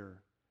pointed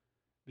here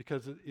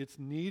because it's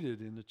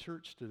needed in the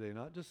church today,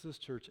 not just this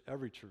church,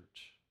 every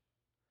church.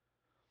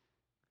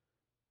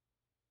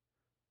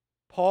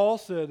 Paul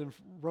said in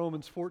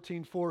Romans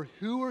 14:4,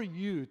 "Who are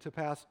you to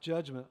pass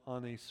judgment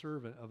on a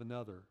servant of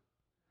another?"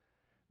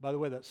 By the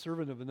way, that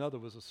servant of another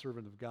was a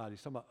servant of God.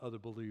 He's talking about other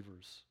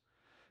believers.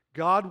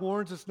 God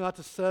warns us not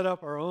to set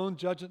up our own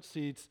judgment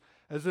seats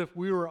as if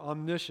we were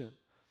omniscient.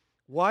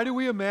 Why do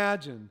we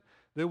imagine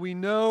that we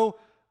know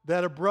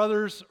that a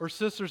brother's or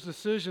sister's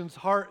decisions,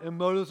 heart, and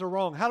motives are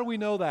wrong? How do we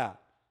know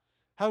that?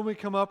 How do we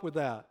come up with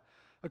that?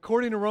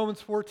 According to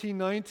Romans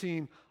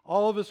 14:19,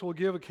 all of us will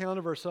give account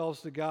of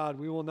ourselves to God.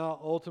 We will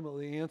not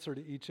ultimately answer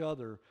to each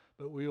other,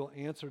 but we will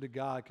answer to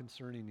God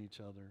concerning each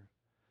other.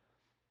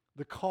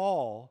 The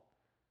call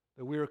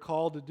that we are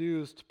called to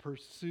do is to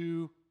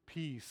pursue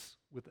peace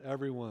with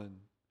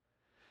everyone.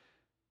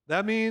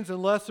 That means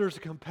unless there's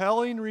a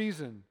compelling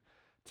reason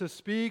to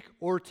speak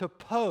or to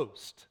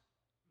post,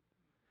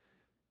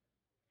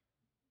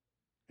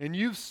 and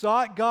you've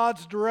sought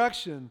God's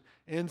direction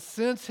and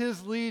sense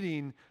his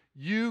leading,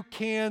 you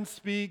can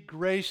speak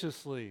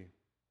graciously.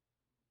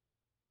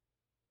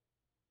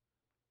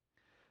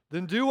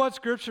 Then do what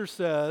Scripture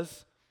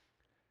says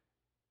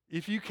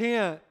if you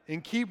can't,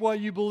 and keep what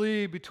you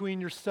believe between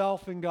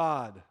yourself and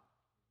God.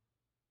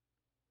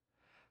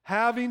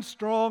 Having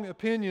strong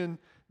opinion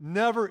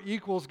never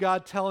equals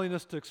God telling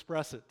us to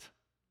express it.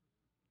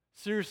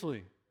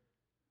 Seriously.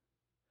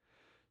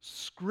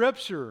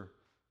 Scripture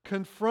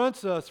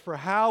confronts us for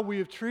how we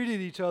have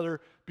treated each other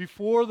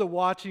before the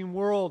watching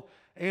world.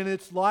 And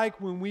it's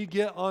like when we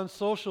get on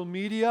social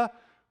media,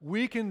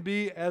 we can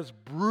be as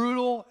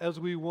brutal as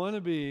we want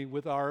to be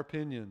with our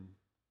opinion.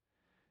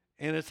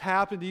 And it's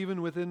happened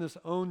even within this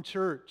own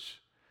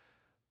church.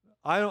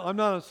 I'm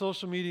not on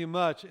social media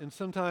much, and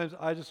sometimes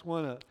I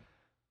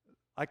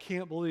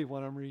can't believe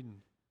what I'm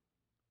reading.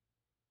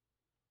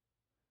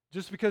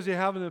 Just because you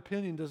have an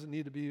opinion doesn't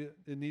need to be,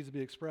 it needs to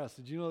be expressed.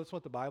 Did you know that's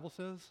what the Bible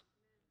says?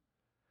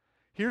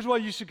 Here's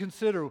what you should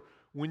consider.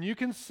 When you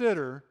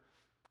consider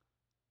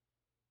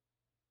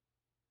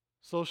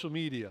social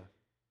media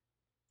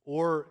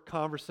or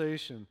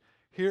conversation,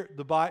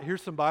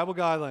 here's some Bible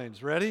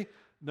guidelines. Ready?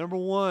 Number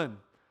 1,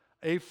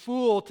 a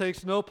fool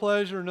takes no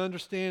pleasure in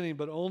understanding,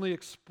 but only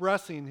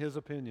expressing his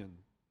opinion.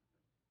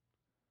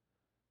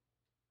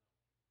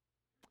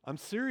 I'm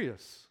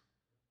serious.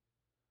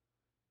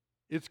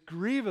 It's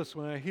grievous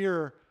when I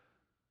hear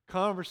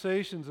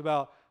conversations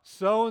about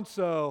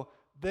so-and-so,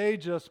 they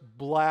just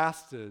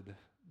blasted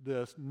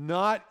this,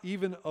 not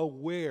even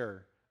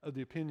aware of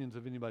the opinions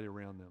of anybody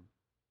around them.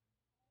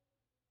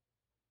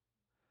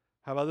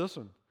 How about this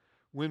one?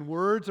 When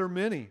words are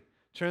many,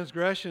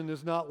 transgression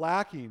is not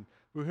lacking.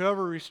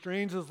 Whoever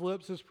restrains his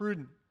lips is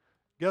prudent.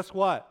 Guess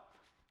what?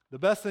 The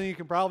best thing you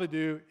can probably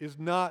do is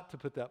not to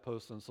put that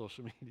post on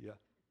social media.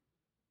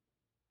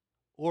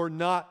 Or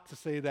not to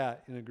say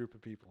that in a group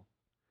of people.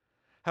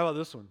 How about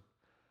this one?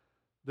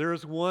 There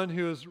is one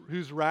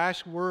whose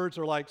rash words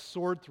are like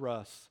sword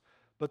thrusts,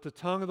 but the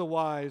tongue of the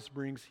wise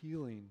brings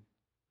healing.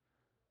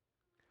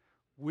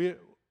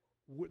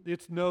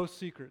 It's no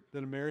secret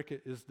that America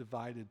is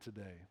divided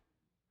today.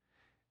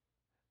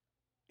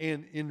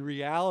 And in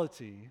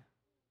reality,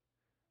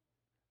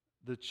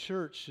 the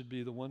church should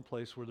be the one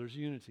place where there's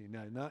unity.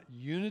 Now, not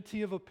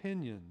unity of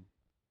opinion,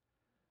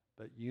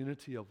 but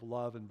unity of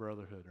love and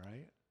brotherhood,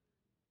 right?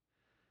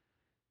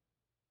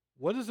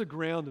 What is the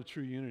ground of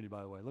true unity,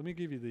 by the way? Let me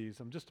give you these.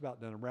 I'm just about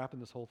done. I'm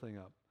wrapping this whole thing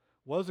up.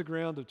 What is the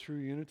ground of true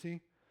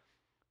unity?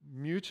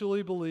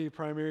 Mutually believe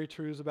primary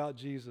truths about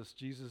Jesus.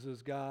 Jesus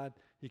is God.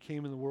 He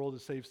came in the world to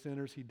save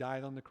sinners. He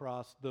died on the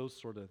cross. Those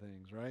sort of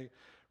things, right?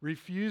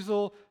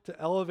 Refusal to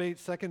elevate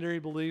secondary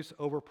beliefs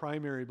over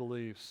primary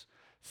beliefs.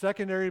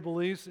 Secondary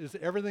beliefs is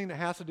everything that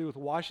has to do with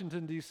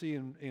Washington, D.C.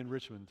 and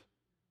Richmond.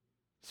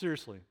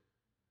 Seriously.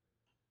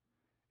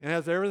 It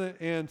has everything,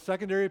 and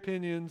secondary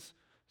opinions,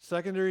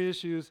 secondary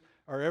issues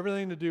are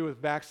everything to do with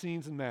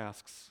vaccines and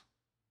masks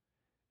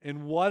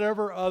and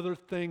whatever other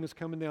thing is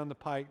coming down the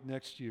pike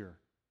next year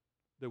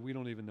that we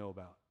don't even know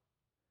about.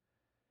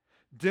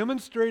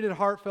 Demonstrated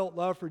heartfelt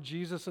love for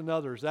Jesus and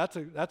others. That's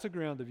a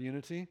ground of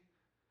unity.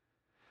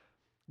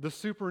 the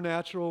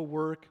supernatural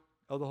work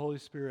of the Holy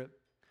Spirit.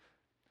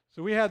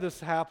 So we had this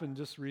happen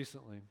just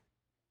recently.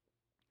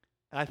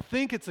 I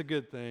think it's a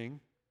good thing,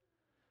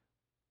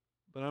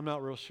 but I'm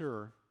not real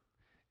sure.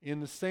 In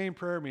the same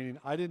prayer meeting,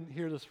 I didn't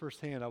hear this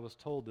firsthand. I was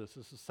told this.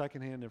 This is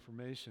secondhand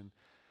information.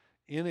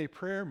 In a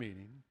prayer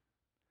meeting,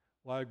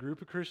 while a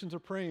group of Christians are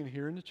praying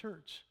here in the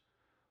church,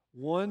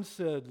 one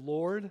said,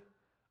 Lord,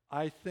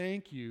 I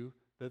thank you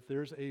that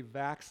there's a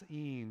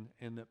vaccine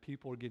and that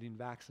people are getting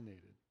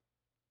vaccinated.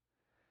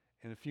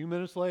 And a few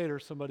minutes later,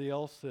 somebody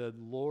else said,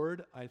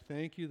 Lord, I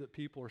thank you that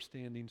people are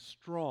standing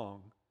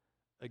strong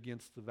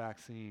against the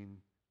vaccine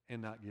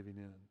and not giving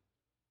in.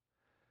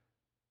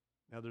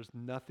 Now, there's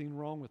nothing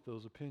wrong with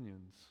those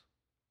opinions.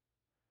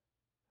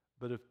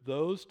 But if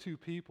those two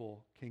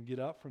people can get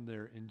up from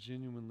there and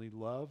genuinely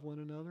love one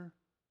another,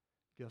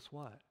 guess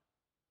what?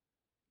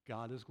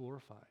 God is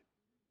glorified.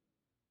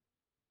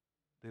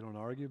 They don't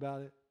argue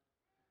about it.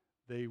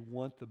 They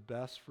want the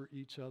best for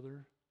each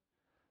other.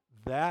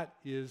 That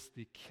is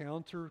the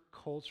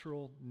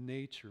countercultural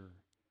nature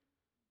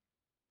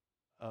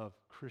of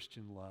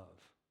Christian love.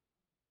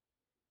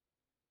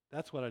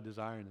 That's what I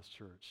desire in this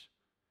church.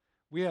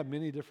 We have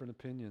many different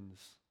opinions,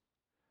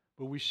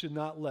 but we should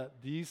not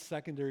let these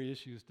secondary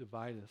issues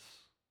divide us.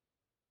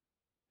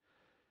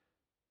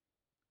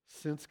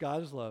 Since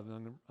God is love,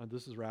 and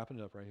this is wrapping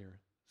it up right here.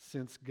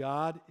 Since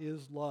God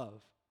is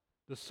love,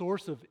 the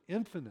source of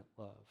infinite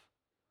love,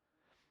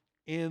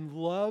 and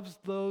loves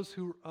those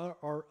who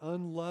are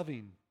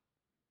unloving,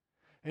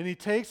 and he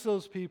takes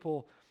those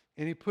people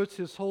and he puts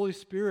his Holy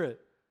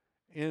Spirit,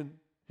 and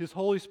his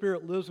Holy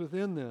Spirit lives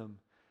within them,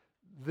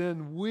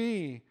 then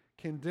we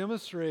can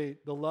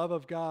demonstrate the love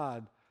of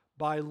God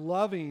by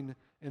loving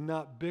and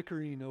not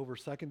bickering over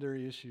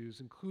secondary issues,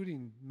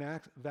 including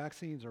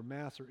vaccines or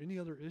masks or any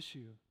other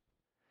issue.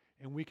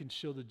 And we can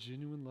show the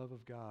genuine love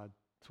of God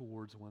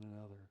towards one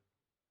another.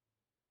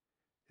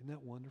 Isn't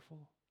that wonderful?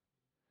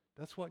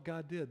 That's what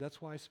God did.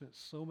 That's why I spent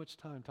so much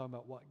time talking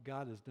about what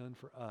God has done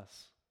for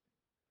us.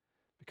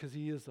 Because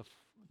he is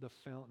the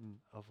fountain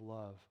of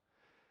love.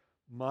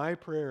 My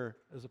prayer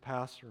as a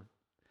pastor,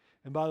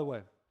 and by the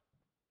way,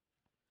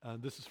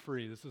 this is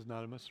free. This is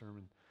not in my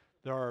sermon.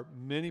 There are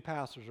many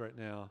pastors right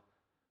now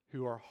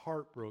who are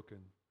heartbroken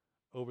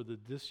over the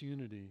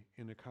disunity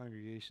in the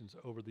congregations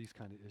over these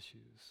kind of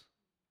issues,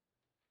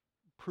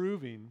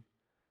 proving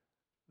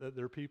that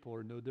their people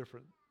are no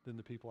different than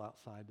the people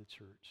outside the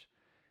church.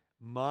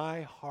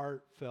 My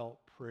heartfelt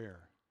prayer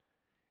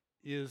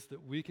is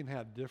that we can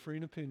have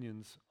differing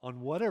opinions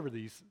on whatever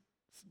these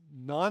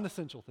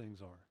non-essential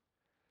things are,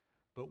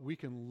 but we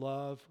can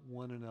love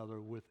one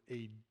another with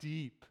a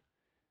deep,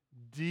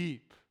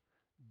 deep,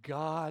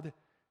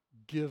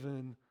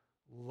 God-given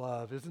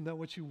love. Isn't that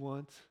what you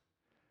want?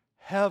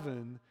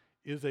 Heaven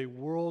is a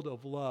world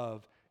of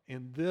love,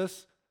 and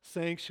this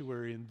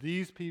sanctuary and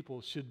these people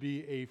should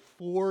be a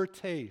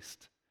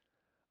foretaste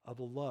of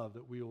the love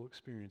that we will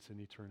experience in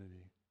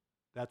eternity.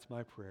 That's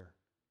my prayer.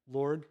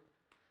 Lord,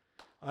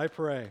 I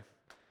pray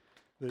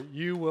that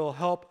you will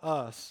help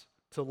us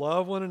to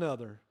love one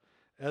another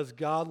as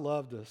God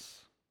loved us.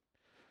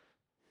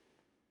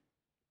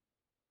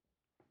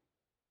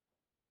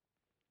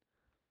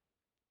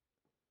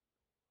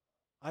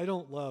 I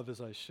don't love as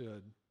I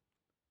should.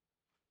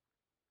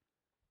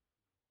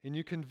 And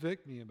you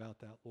convict me about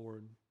that,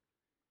 Lord.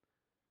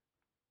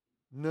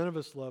 None of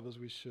us love as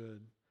we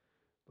should.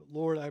 But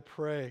Lord, I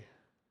pray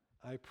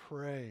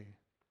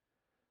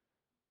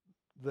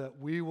that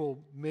we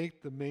will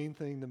make the main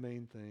thing the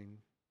main thing.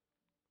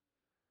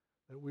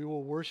 That we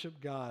will worship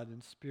God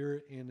in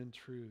spirit and in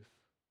truth.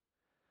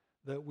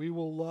 That we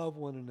will love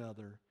one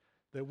another.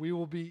 That we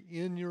will be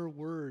in your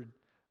word,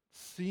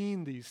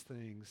 seeing these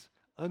things,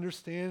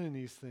 understanding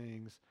these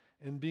things,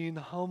 and being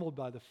humbled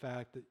by the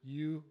fact that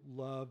you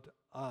loved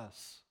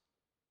us.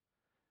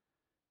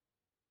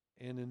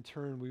 And in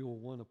turn, we will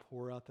want to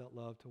pour out that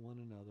love to one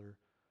another.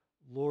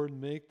 Lord,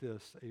 make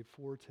this a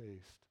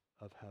foretaste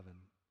of heaven.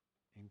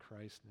 In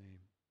Christ's name,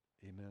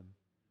 amen.